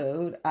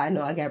episode. I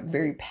know I got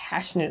very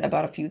passionate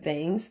about a few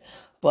things,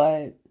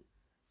 but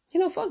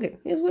fuck it.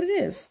 It is what it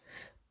is.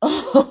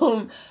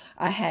 I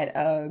had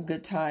a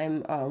good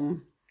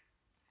time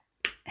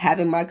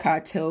having my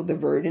cocktail, the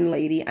Verdant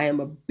Lady. I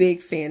am a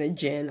big fan of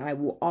gin. I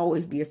will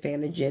always be a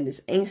fan of gin.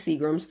 This ain't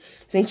Seagram's.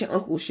 This ain't your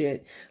uncle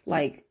shit.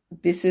 Like,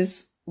 this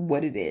is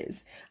what it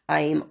is.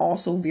 I am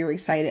also very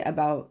excited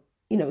about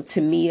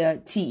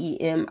Temia,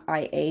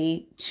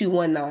 TEMIA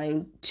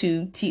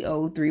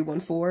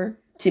 219-2TO314.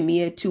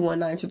 Temia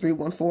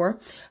 219-314.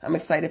 I'm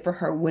excited for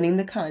her winning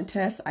the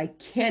contest. I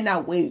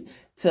cannot wait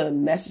to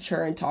message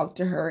her and talk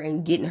to her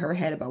and get in her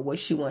head about what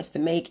she wants to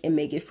make and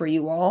make it for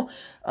you all.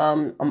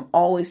 I'm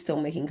always still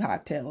making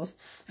cocktails.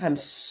 I'm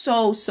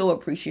so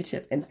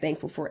appreciative and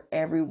thankful for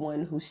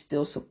everyone who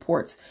still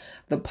supports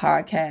the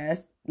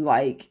podcast.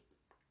 Like,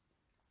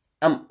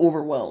 I'm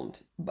overwhelmed.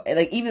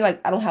 Like, even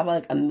I don't have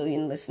like a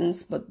million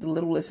listens, but the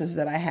little listens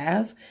that I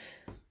have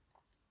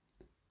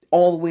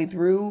all the way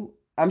through,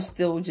 I'm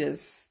still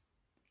just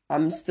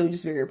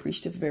very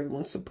appreciative of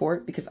everyone's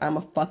support, because I'm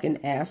a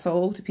fucking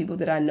asshole to people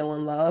that I know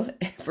and love.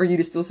 For you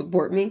to still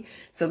support me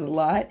says a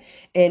lot.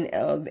 And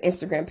the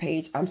Instagram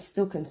page, I'm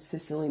still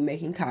consistently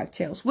making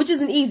cocktails, which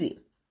isn't easy.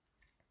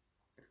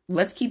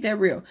 Let's keep that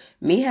real.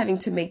 Me having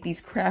to make these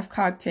craft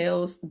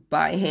cocktails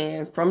by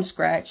hand from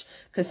scratch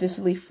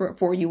consistently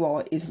for you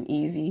all isn't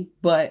easy,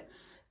 but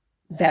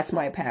that's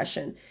my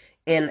passion.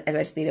 And as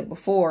I stated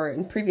before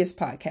in previous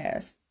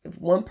podcasts, if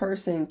one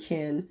person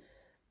can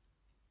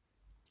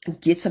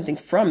get something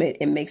from it,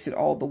 it makes it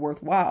all the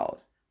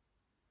worthwhile,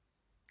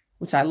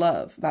 which I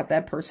love about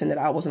that person that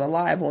I wasn't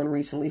alive on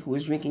recently who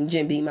was drinking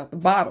Jim Beam out the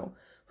bottle,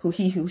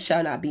 who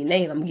shall not be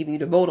named. I'm giving you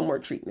the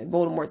Voldemort treatment.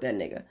 Voldemort that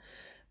nigga.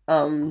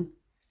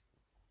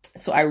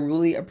 So I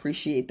really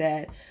appreciate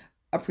that.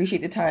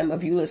 Appreciate the time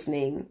of you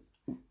listening.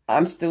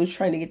 I'm still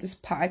trying to get this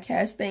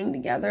podcast thing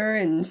together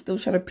and still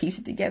trying to piece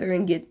it together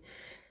and get,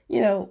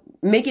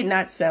 make it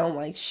not sound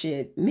like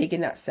shit. Make it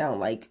not sound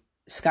like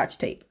Scotch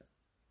tape.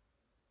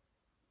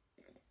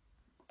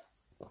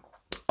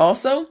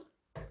 Also,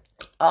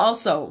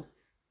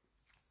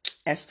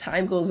 as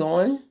time goes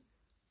on,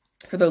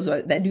 for those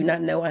that do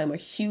not know, I am a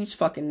huge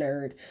fucking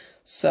nerd.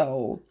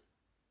 So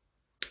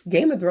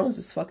Game of Thrones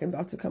is fucking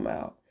about to come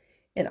out.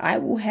 And I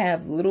will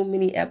have little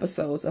mini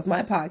episodes of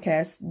my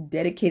podcast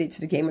dedicated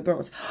to the Game of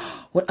Thrones.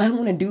 What I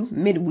want to do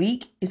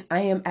midweek is I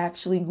am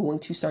actually going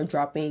to start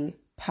dropping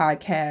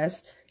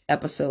podcast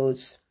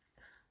episodes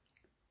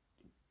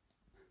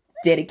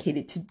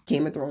dedicated to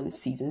Game of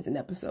Thrones seasons and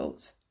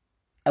episodes.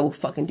 I will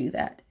fucking do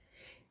that.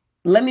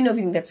 Let me know if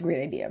you think that's a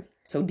great idea.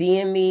 So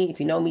DM me, if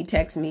you know me,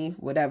 text me,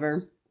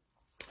 whatever.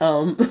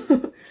 I'm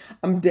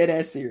dead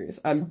ass serious.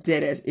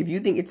 If you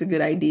think it's a good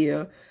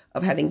idea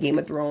of having Game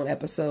of Thrones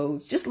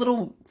episodes, just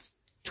little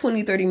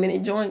 20-30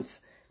 minute joints,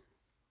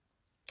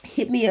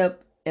 hit me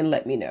up and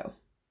let me know.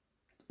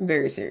 I'm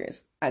very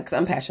serious, because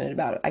I'm passionate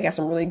about it. I got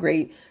some really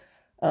great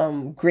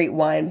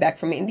wine back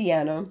from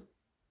Indiana.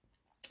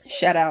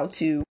 Shout out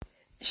to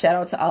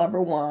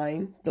Oliver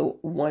Wine, the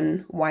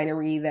one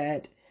winery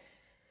that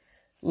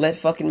let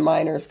fucking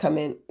minors come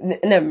in.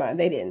 Never mind,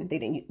 they didn't.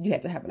 You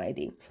had to have an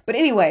ID. But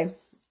anyway,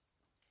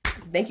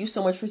 thank you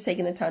so much for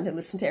taking the time to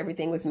listen to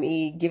everything with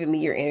me, giving me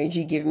your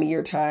energy, giving me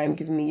your time,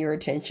 giving me your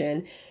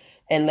attention,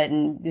 and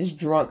letting this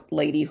drunk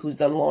lady who's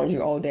done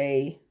laundry all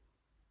day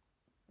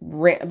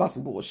rant about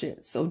some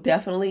bullshit. So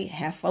definitely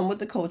have fun with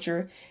the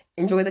culture.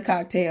 Enjoy the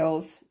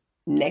cocktails.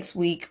 Next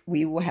week,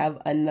 we will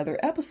have another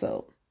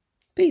episode.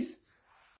 Peace.